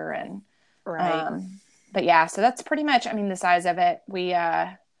together and, but yeah, so that's pretty much, I mean, the size of it. We,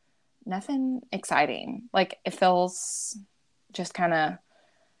 nothing exciting. Like it feels just kind of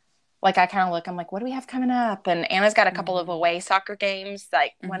like, I kind of look, I'm like, what do we have coming up? And Anna's got a couple of away soccer games,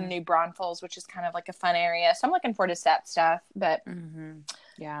 like one in New Braunfels, which is kind of like a fun area. So I'm looking forward to that stuff, but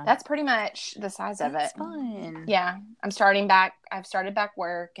yeah, that's pretty much the size of it. Fun. Yeah. I've started back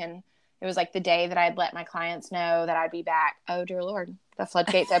work, and it was like the day that I'd let my clients know that I'd be back. Oh dear Lord, the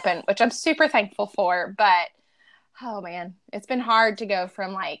floodgates open, which I'm super thankful for, but oh man, it's been hard to go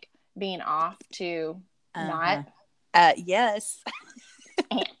from like being off to not. Yes.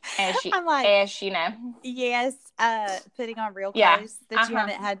 as you know. Yes. Putting on real clothes that you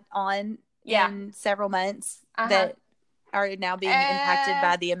haven't had on in several months that are now being impacted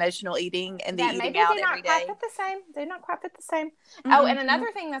by the emotional eating and the eating out every day. They're not quite fit the same. Oh, and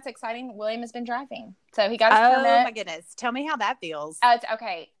another thing that's exciting, William has been driving. So he got his permit. Oh my goodness. Tell me how that feels. It's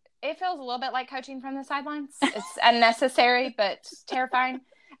okay. It feels a little bit like coaching from the sidelines. It's unnecessary, but terrifying.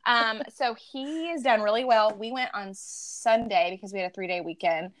 So he has done really well. We went on Sunday because we had a 3-day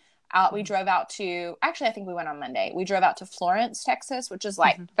weekend. We drove out to, actually, I think we went on Monday. We drove out to Florence, Texas, which is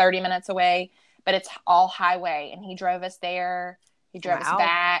like 30 minutes away, but it's all highway. And he drove us there. He drove us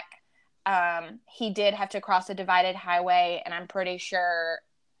back. He did have to cross a divided highway, and I'm pretty sure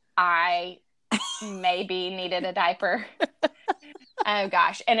I maybe needed a diaper. Oh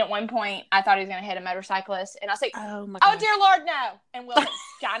gosh. And at one point I thought he was going to hit a motorcyclist, and I was like, oh dear Lord, no. And Will's like,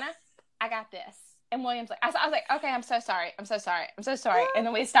 Jonna, I got this. And William's like, I was like, okay, I'm so sorry. And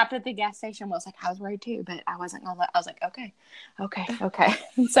then we stopped at the gas station. Will's like, I was worried too, but I wasn't going to I was like, okay.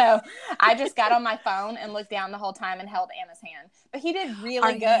 So I just got on my phone and looked down the whole time and held Anna's hand, but he did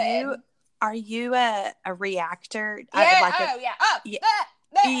really good. Are you a reactor? Yeah.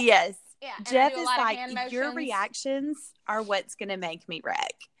 Yes. Yeah, Jeff is like, your reactions are what's going to make me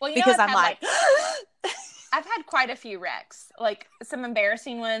wreck. Well, because I'm like I've had quite a few wrecks, like some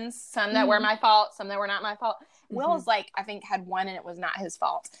embarrassing ones, some that were my fault, some that were not my fault. Will's like, I think had one and it was not his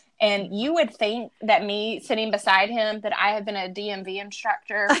fault. And you would think that me sitting beside him, that I have been a DMV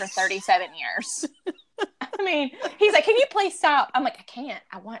instructor for 37 years. I mean, he's like, can you please stop? I'm like, I can't.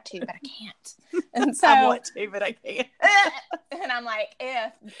 I want to, but I can't. And so I want to, but I can't. And I'm like,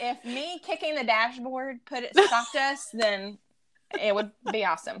 if me kicking the dashboard stopped us, then it would be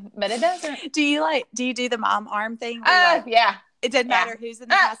awesome. But it doesn't. Do you do the mom arm thing? Yeah. It doesn't matter who's in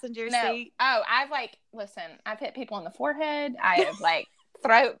the passenger seat. Oh, I've hit people in the forehead. I have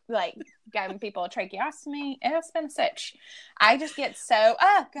giving people a tracheostomy. It's been such. I just get so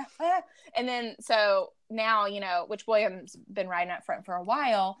and then so now, which William's been riding up front for a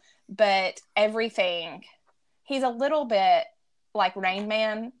while, but everything, he's a little bit like Rain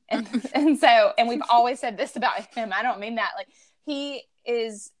Man, and we've always said this about him. I don't mean that. Like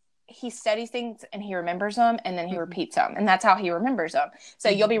he studies things and he remembers them and then he repeats them, and that's how he remembers them. So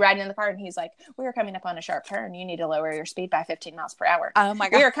you'll be riding in the car and he's like, we are coming up on a sharp turn. You need to lower your speed by 15 miles per hour. Oh my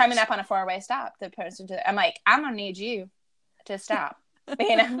God. We are coming up on a 4-way stop. I'm like, I'm going to need you to stop.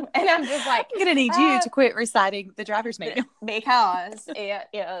 And I'm just like, I'm gonna need you to quit reciting the driver's manual because it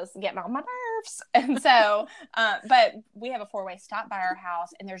is getting on my nerves. And so but we have a 4-way stop by our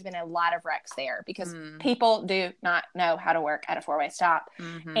house, and there's been a lot of wrecks there because people do not know how to work at a 4-way stop.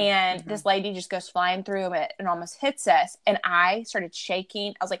 And this lady just goes flying through it and almost hits us, and I started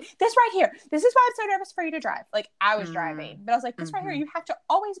shaking. I was like, this right here, this is why I'm so nervous for you to drive. Like, I was driving, but I was like, this right here, you have to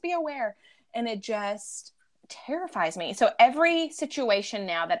always be aware. And it just terrifies me. So every situation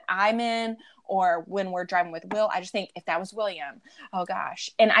now that I'm in, or when we're driving with Will, I just think, if that was William, oh gosh.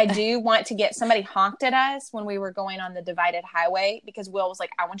 And I do want to get somebody honked at us when we were going on the divided highway, because Will was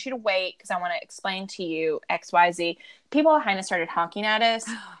like, I want you to wait because I want to explain to you XYZ. People behind us started honking at us.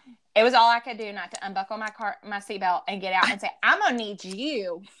 It was all I could do not to unbuckle my seatbelt and get out and say, I'm gonna need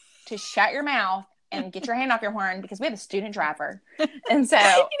you to shut your mouth and get your hand off your horn, because we have a student driver. And so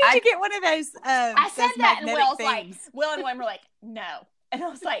you need to get one of those. I said that, and Will's things. like, Will and William were like, no. And I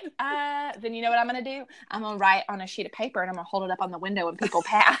was like, then you know what I'm going to do? I'm going to write on a sheet of paper and I'm going to hold it up on the window when people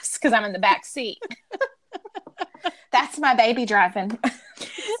pass, because I'm in the back seat. That's my baby driving.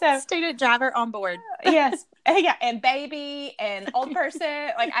 So student driver on board. Yes. Yeah. And baby and old person.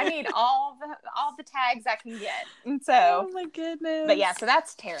 Like, I need all the tags I can get. And so, oh my goodness. But yeah, so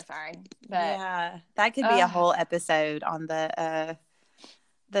that's terrifying. But yeah, that could be a whole episode on the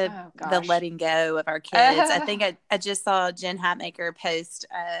letting go of our kids. I think I just saw Jen Hatmaker post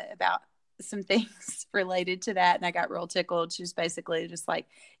about some things related to that, and I got real tickled. She was basically just like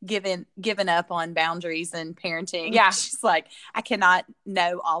giving up on boundaries and parenting. Yeah, she's like, I cannot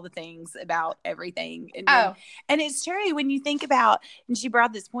know all the things about everything. And it's true when you think about, and she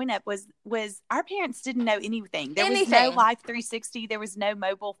brought this point up, was our parents didn't know anything. There was no Life 360. There was no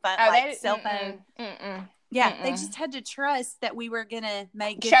mobile phone, cell phone. Yeah, they just had to trust that we were gonna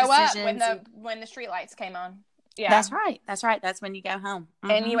make good decisions. Up when the street lights came on. Yeah, that's right. That's when you go home,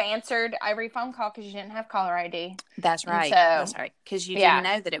 and you answered every phone call because you didn't have caller ID. That's right. That's right. Because you didn't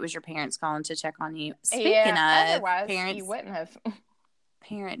know that it was your parents calling to check on you. Speaking of otherwise, parents, you wouldn't have.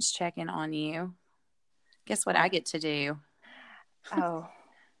 Parents checking on you. Guess what I get to do? Oh.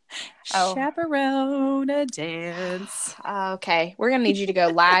 Chaperone a dance. Okay, we're gonna need you to go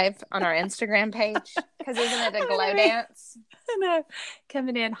live on our Instagram page, because isn't it a glow dance? I know,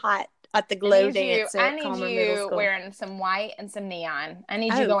 coming in hot at the glow dance. I need you wearing some white and some neon. I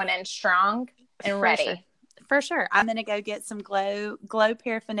need you going in strong and ready. For sure. I'm gonna go get some glow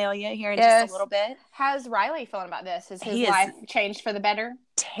paraphernalia here in just a little bit. How's Riley feeling about this? Has his life changed for the better?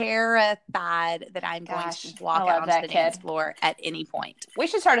 Terrified that I'm going to walk out onto the dance floor at any point. We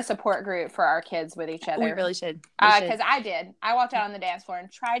should start a support group for our kids with each other. We really should. Because I did. I walked out on the dance floor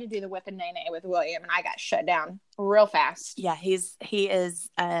and tried to do the whip and nay with William, and I got shut down real fast. Yeah, he is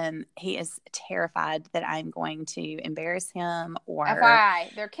terrified that I'm going to embarrass him, or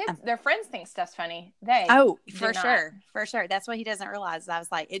FYI, their kids, their friends think stuff's funny. For sure. That's what he doesn't realize. I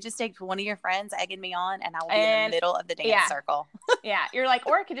was like, it just takes one of your friends egging me on, and I will be in the middle of the dance circle. Yeah, you're like,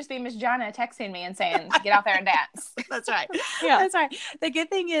 or it could just be Miss Jonna texting me and saying, "Get out there and dance." That's right. Yeah, that's right. The good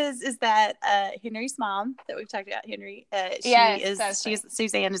thing is that Henry's mom, that we've talked about, Henry,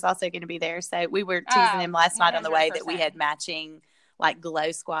 Suzanne is also going to be there. So we were teasing him last night on the way that we had matching like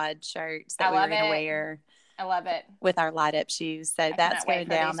Glow Squad shirts that we were going to wear. I love it. With our light up shoes. So that's going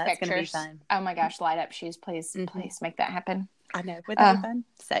down. That's going to be fun. Oh my gosh, light up shoes. Please make that happen. I know. Would that be fun?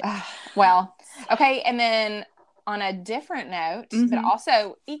 So, well, okay. And then on a different note, but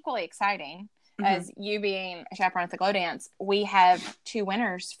also equally exciting, as you being a chaperone at the Glow Dance, we have 2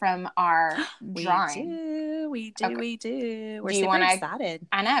 winners from our drawing. We do. We're super excited.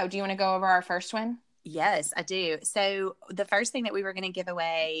 I know. Do you want to go over our first one? Yes, I do. So the first thing that we were going to give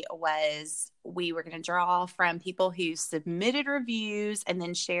away was we were going to draw from people who submitted reviews and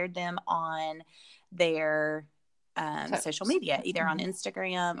then shared them on their social media, either on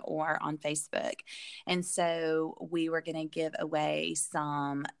Instagram or on Facebook. And so we were going to give away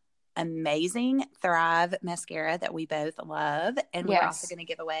some amazing Thrive mascara that we both love. And we're also going to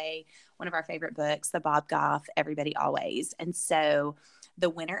give away one of our favorite books, the Bob Goff, Everybody Always. And so the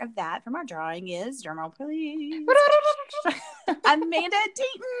winner of that from our drawing is, drumroll please, Amanda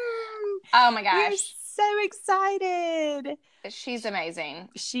Deaton. Oh my gosh. We're so excited. She's amazing.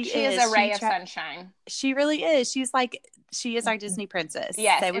 She is a ray of sunshine. She really is. She is our Disney princess.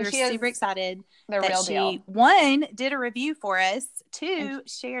 Yes. So we were super excited that she, 1, did a review for us, 2,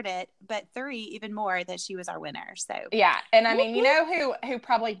 shared it, but 3, even more, that she was our winner. So yeah. And I mean, you know who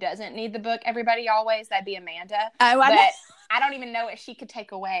probably doesn't need the book Everybody Always? That'd be Amanda. Oh, I know. I don't even know what she could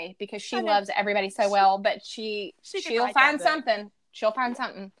take away because she loves everybody so well, but she'll find something. She'll find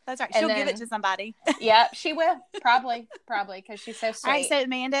something. That's right. She'll give it to somebody. Yep, she will. Probably, because she's so sweet. All right, so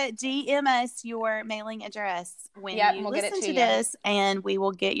Amanda, DM us your mailing address when you listen to this, and we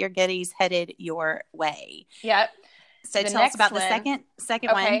will get your goodies headed your way. Yep. So tell us about the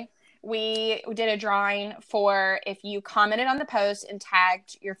second one. We did a drawing for if you commented on the post and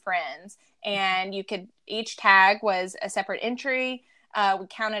tagged your friends, and each tag was a separate entry. We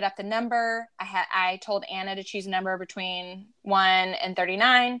counted up the number. I told Anna to choose a number between 1 and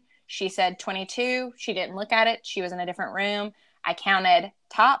 39. She said 22. She didn't look at it. She was in a different room. I counted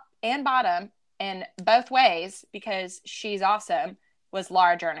top and bottom in both ways because she's awesome, was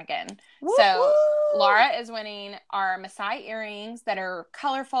Laura Jernigan. Woo-hoo! So Laura is winning our Maasai earrings that are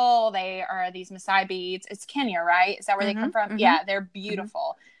colorful. They are these Maasai beads. It's Kenya, right? Is that where they come from? Yeah, they're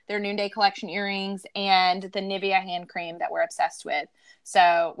beautiful. Their Noonday Collection earrings and the Nivea hand cream that we're obsessed with.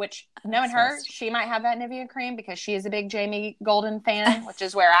 So, which knowing her, she might have that Nivea cream because she is a big Jamie Golden fan, which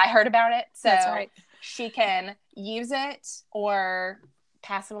is where I heard about it. So that's right. She can use it or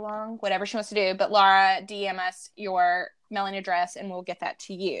pass it along, whatever she wants to do. But Laura, DM us your mailing address and we'll get that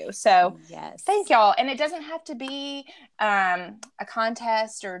to you. So yes, thank y'all. And it doesn't have to be a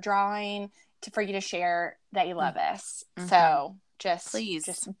contest or a drawing for you to share that you love us. So just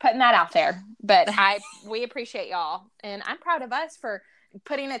putting that out there. But we appreciate y'all, and I'm proud of us for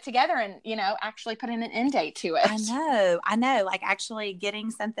putting it together and actually putting an end date to it. I know, like actually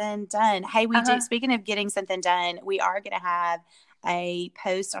getting something done. Hey, we do. Speaking of getting something done, we are going to have a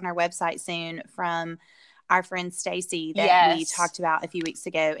post on our website soon from our friend Stacy that we talked about a few weeks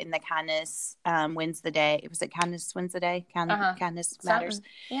ago in the Kindness Wins the Day. Was it Kindness Wins the Day? Kindness Matters.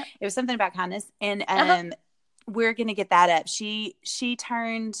 Yep. It was something about kindness, and we're going to get that up. She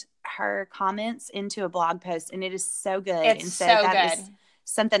turned her comments into a blog post, and it is so good. It's that is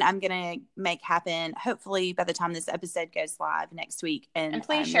something I'm going to make happen, hopefully by the time this episode goes live next week. And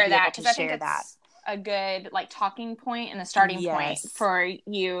please share that, because I think it's a good talking point and a starting point for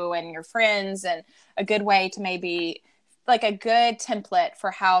you and your friends, and a good way to maybe a good template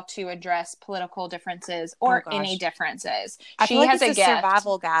for how to address political differences or any differences. She has a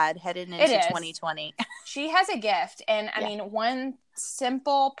survival guide headed into 2020. She has a gift. And I mean, one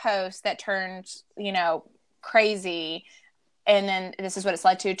simple post that turned, crazy. And then this is what it's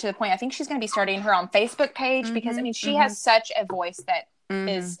led to the point. I think she's going to be starting her own Facebook page because I mean, she has such a voice that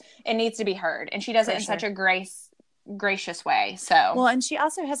it needs to be heard. And she does it in such a gracious way. So and she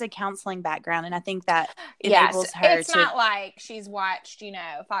also has a counseling background, and I think that enables her. It's not like she's watched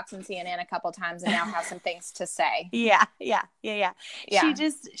Fox and CNN a couple times and now has some things to say. Yeah. She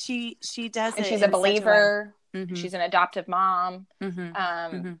does and she's a believer. She's an adoptive mom.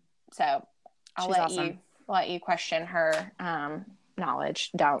 So I'll let you question her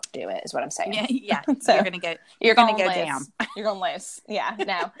knowledge. Don't do it, is what I'm saying. Yeah. So you're gonna go down. You're gonna lose. Yeah.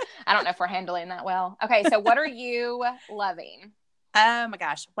 No, I don't know if we're handling that well. Okay, so what are you loving? Oh my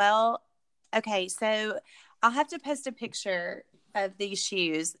gosh. Well, okay, so I'll have to post a picture of these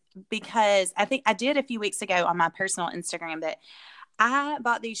shoes because I think I did a few weeks ago on my personal Instagram, but I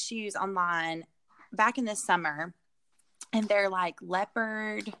bought these shoes online back in the summer, and they're like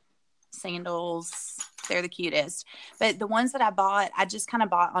leopard sandals. They're the cutest, but the ones that I bought, I just kind of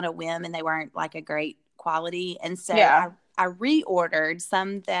bought on a whim, and they weren't like a great quality. And so I I reordered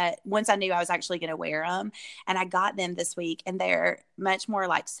some that once I knew I was actually going to wear them, and I got them this week, and they're much more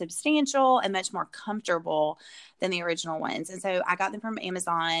like substantial and much more comfortable than the original ones. And so I got them from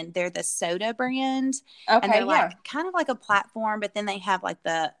Amazon. They're the Soda brand. Okay, and they're like kind of like a platform, but then they have like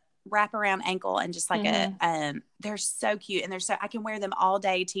the wrap around ankle and just like they're so cute, and I can wear them all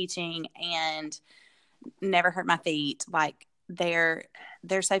day teaching and never hurt my feet. Like they're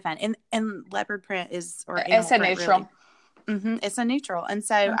so fun. And leopard print is, or it's a neutral. Really, it's a neutral. And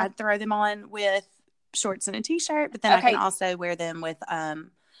so I throw them on with shorts and a t-shirt, but then I can also wear them with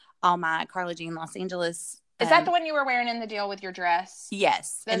all my Carla Jean Los Angeles. Is that the one you were wearing in the deal with your dress?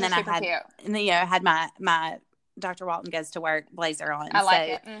 Yes. Those and then are super I had, cute. And then, I had my Dr. Walton Goes to Work blazer on. I like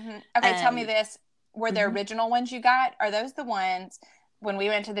it. Okay, tell me this. Were the original ones you got? Are those the ones when we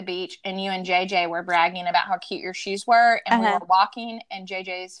went to the beach and you and JJ were bragging about how cute your shoes were, and we were walking and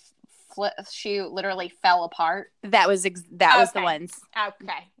JJ's shoe literally fell apart? That was the ones.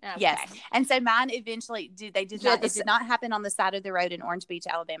 Okay. Yes. And so mine eventually did not happen on the side of the road in Orange Beach,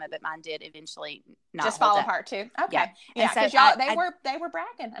 Alabama, but mine did eventually not just fall apart too. Okay. Yeah, because they were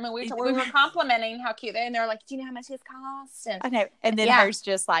bragging. I mean, we were complimenting how cute they, and they were like, "Do you know how much this costs?" And I know. And then hers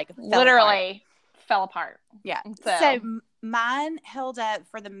just like fell apart. Yeah. So mine held up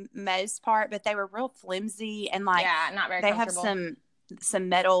for the most part, but they were real flimsy and like not very they comfortable. have some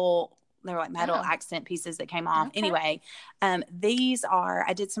metal. They were like metal accent pieces that came off. Okay. Anyway, these are,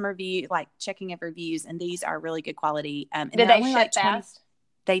 I did some checking of reviews, and these are really good quality. And did they ship fast?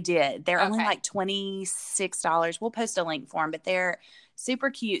 They did. They're only like $26. We'll post a link for them, but they're super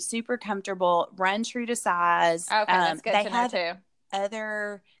cute, super comfortable, run true to size. Okay, that's good to know too.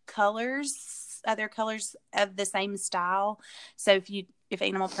 Other colors of the same style. So if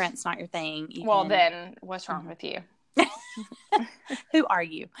animal print's not your thing, then what's wrong with you? Who are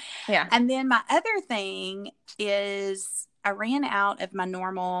you? Yeah. And then my other thing is I ran out of my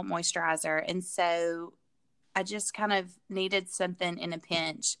normal moisturizer, and so I just kind of needed something in a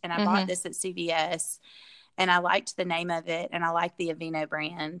pinch, and I bought this at CVS, and I liked the name of it, and I like the Aveeno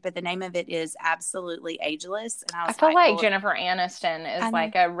brand, but the name of it is Absolutely Ageless. And I feel like Jennifer Aniston is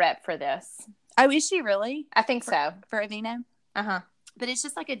like a rep for this. Oh, is she really? I think so. For Aveeno? But it's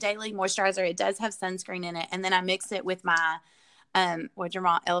just like a daily moisturizer. It does have sunscreen in it. And then I mix it with my, what'd your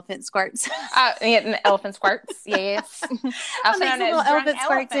mom, elephant squirts? Elephant squirts, yes. Also known as elephant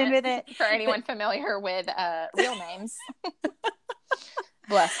squirts in with it. For anyone familiar with real names.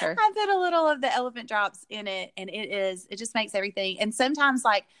 Bless her. I put a little of the elephant drops in it, and it just makes everything. And sometimes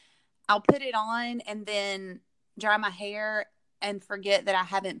like I'll put it on and then dry my hair and forget that I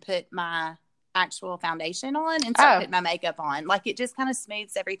haven't put my actual foundation on and start putting my makeup on. Like it just kind of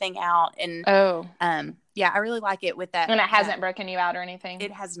smooths everything out. And I really like it with that. And it hasn't broken you out or anything?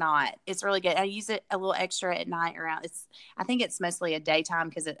 It has not. It's really good. I use it a little extra at night around. I think it's mostly a daytime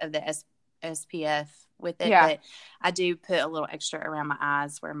because of the SPF with it. Yeah. But I do put a little extra around my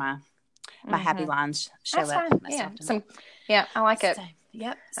eyes where my happy lines show up. I like it. So,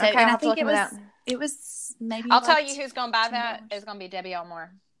 yep. So, okay, and I think it was maybe. I'll tell you who's going to buy that. It's going to be Debbie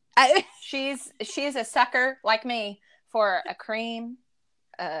Elmore. She's a sucker like me for a cream,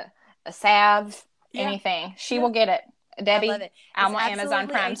 a salve, anything. She will get it. Debbie, I love it. I'm on Amazon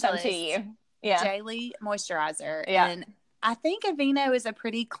Prime some to you. Yeah. Daily moisturizer. Yeah. And I think Aveeno is a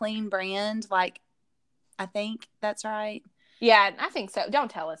pretty clean brand. Like, I think that's right. Yeah, I think so.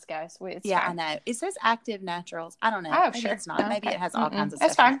 Don't tell us, guys. It's fine. I know. It says Active Naturals. I don't know. Oh, maybe sure. It's not. Maybe it has all kinds of stuff.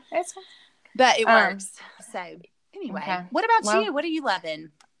 It's fine. But it works. So anyway, what about you? What are you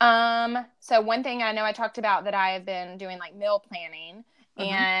loving? So one thing I know I talked about that I have been doing like meal planning,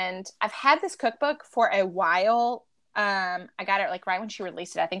 and I've had this cookbook for a while. I got it like right when she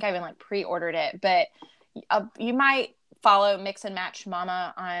released it. I think I even like pre-ordered it, but you might follow Mix and Match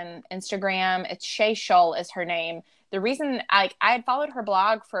Mama on Instagram. It's Shay Shull is her name. The reason I had followed her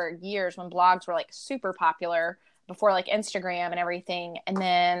blog for years when blogs were like super popular before like Instagram and everything. And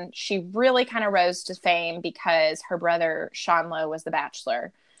then she really kind of rose to fame because her brother Sean Lowe was the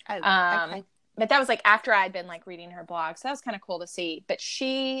Bachelor. Oh, okay. But that was like after I'd been like reading her blog. So that was kind of cool to see. But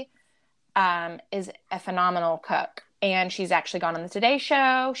she is a phenomenal cook. And she's actually gone on the Today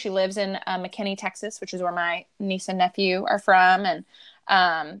Show. She lives in McKinney, Texas, which is where my niece and nephew are from.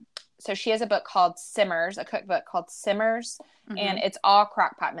 And so she has a book called Simmers, a cookbook called Simmers. And it's all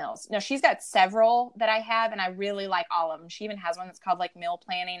crock pot meals. Now, she's got several that I have, and I really like all of them. She even has one that's called like meal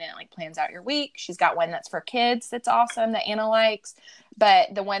planning, and it like plans out your week. She's got one that's for kids that's awesome that Anna likes.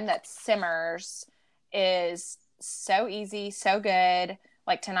 But the one that Simmers is so easy, so good.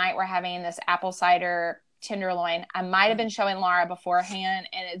 Like tonight we're having this apple cider tenderloin. I might have been showing Laura beforehand,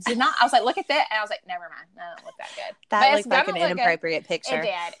 and it did not. I was like, look at that. And I was like, never mind. That doesn't look that good. That looked like an inappropriate picture.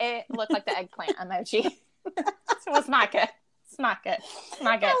 It did. It looked like the eggplant emoji. So it's not good. It's not good. It's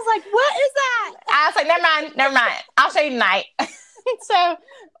not good. I was like, what is that? I was like, never mind. I'll show you tonight. So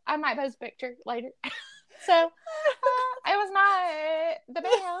I might post a picture later. So it was not the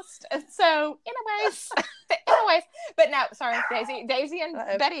best. So anyways, but no, sorry, Daisy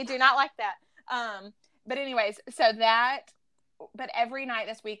and Betty do not like that. But anyways, but every night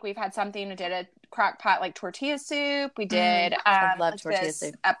this week we've had something. We did a crock pot like tortilla soup. We did I love tortilla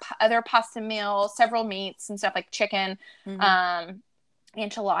soup. Other pasta meal, several meats and stuff like chicken.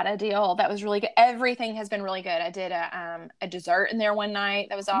 Enchilada deal that was really good. Everything has been really good. I did a dessert in there one night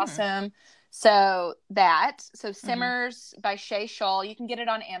that was awesome. So Simmers by Shay Shull, you can get it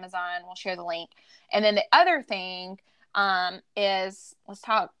on Amazon. We'll share the link. And then the other thing is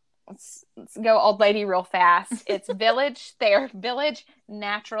let's go old lady real fast. It's Village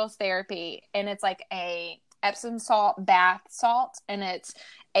Naturals Therapy, and it's like a Epsom salt bath salt, and it's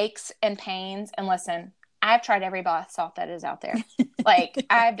aches and pains. And listen, I've tried every bath salt that is out there. Like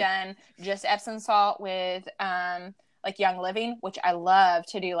I've done just Epsom salt with like Young Living, which I love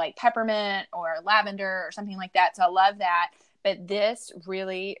to do, like peppermint or lavender or something like that. So I love that. But this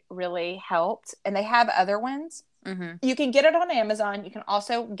really, really helped. And they have other ones. You can get it on Amazon. You can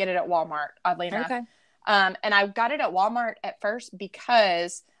also get it at Walmart, oddly enough. Okay. And I got it at Walmart at first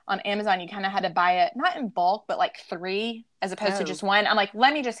because on Amazon you kind of had to buy it, not in bulk, but like 3 as opposed to just 1. I'm like,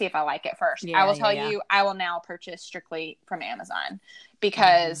 let me just see if I like it first. I will tell you, I will now purchase strictly from Amazon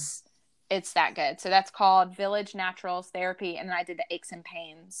because it's that good. So that's called Village Naturals Therapy. And then I did the aches and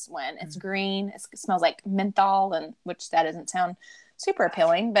pains one. It's green. It smells like menthol, and which that doesn't sound super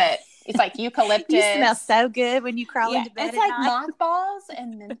appealing, but it's like eucalyptus. You smell so good when you crawl into bed. It's like mothballs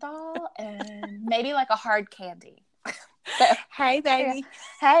and menthol and maybe like a hard candy. So, hey, baby.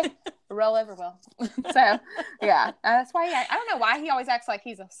 Yeah. Hey, roll over, Will. So, yeah. That's why I don't know why he always acts like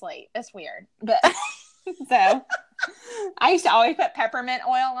he's asleep. It's weird. But so I used to always put peppermint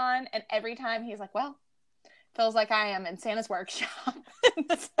oil on, and every time he's like, well, feels like I am in Santa's workshop.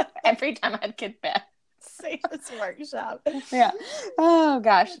 So every time I'd get bed. Santa's workshop. Yeah. Oh,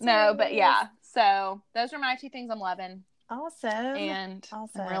 gosh. No, but yeah. So those are my 2 things I'm loving. Awesome. And I'm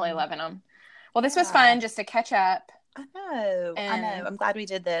really loving them. Well, this was fun just to catch up. I know. I'm glad we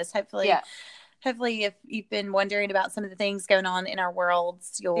did this. Hopefully, if you've been wondering about some of the things going on in our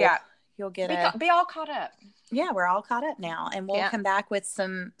worlds, you'll get be all caught up. Yeah, we're all caught up now, and we'll come back with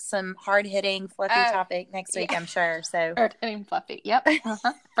some hard hitting, fluffy topic next week. I'm sure. So hard hitting, fluffy. Yep,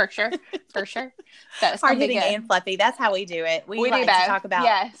 for sure. That's hard hitting and fluffy. That's how we do it. We like to talk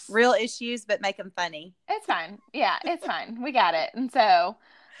about real issues, but make them funny. It's fine. Yeah, it's fine. We got it. And so,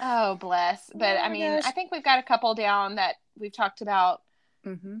 oh bless. But I mean, I think we've got a couple down that we've talked about: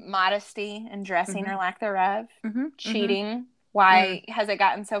 modesty and dressing or lack thereof, cheating. Why has it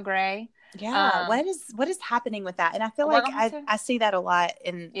gotten so gray? Yeah. What is happening with that? And I feel like I see that a lot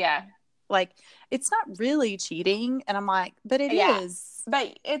like it's not really cheating. And I'm like, but it is.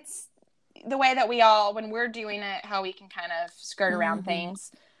 But it's the way that we all, when we're doing it, how we can kind of skirt around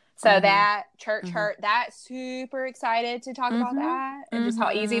things. So that church hurt, that super excited to talk about that and just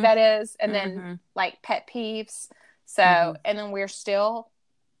how easy that is. And then like pet peeves. So, and then we're still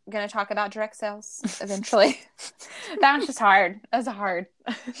going to talk about direct sales eventually. That was just hard. That was hard.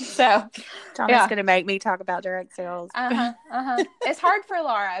 So Donna's going to make me talk about direct sales. It's hard for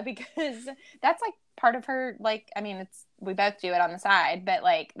Laura because that's like part of her, like, I mean, we both do it on the side, but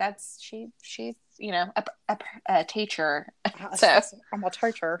like she's a teacher. So I'm a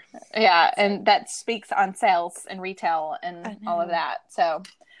teacher. Yeah. And that speaks on sales and retail and all of that. So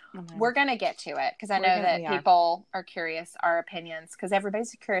we're going to get to it because I know that people are curious, our opinions, because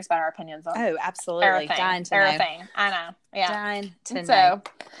everybody's curious about our opinions on absolutely. Dying to know. Everything. I know. Yeah. Dying to know. So,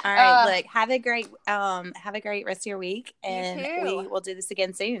 all right, look, have a great rest of your week, and we will do this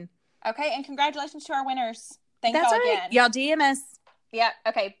again soon. Okay, and congratulations to our winners. Thank y'all again. Y'all DM us. Yep.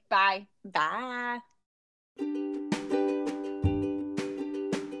 Okay, bye. Bye.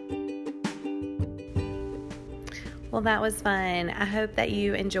 Well, that was fun. I hope that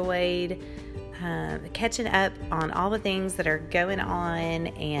you enjoyed catching up on all the things that are going on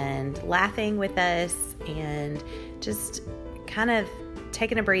and laughing with us and just kind of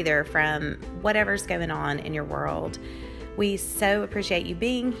taking a breather from whatever's going on in your world. We so appreciate you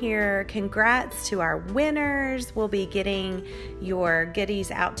being here. Congrats to our winners. We'll be getting your goodies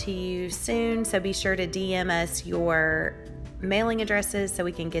out to you soon, so be sure to DM us your mailing addresses so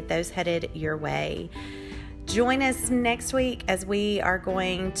we can get those headed your way. Join us next week as we are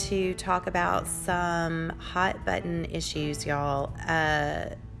going to talk about some hot button issues, y'all.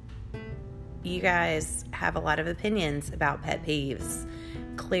 You guys have a lot of opinions about pet peeves,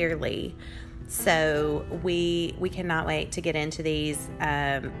 clearly. So we cannot wait to get into these.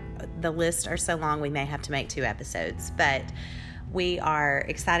 The lists are so long, we may have to make 2 episodes, but we are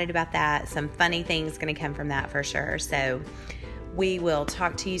excited about that. Some funny things going to come from that for sure. So we will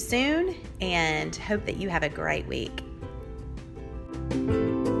talk to you soon and hope that you have a great week.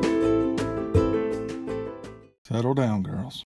 Settle down, girls.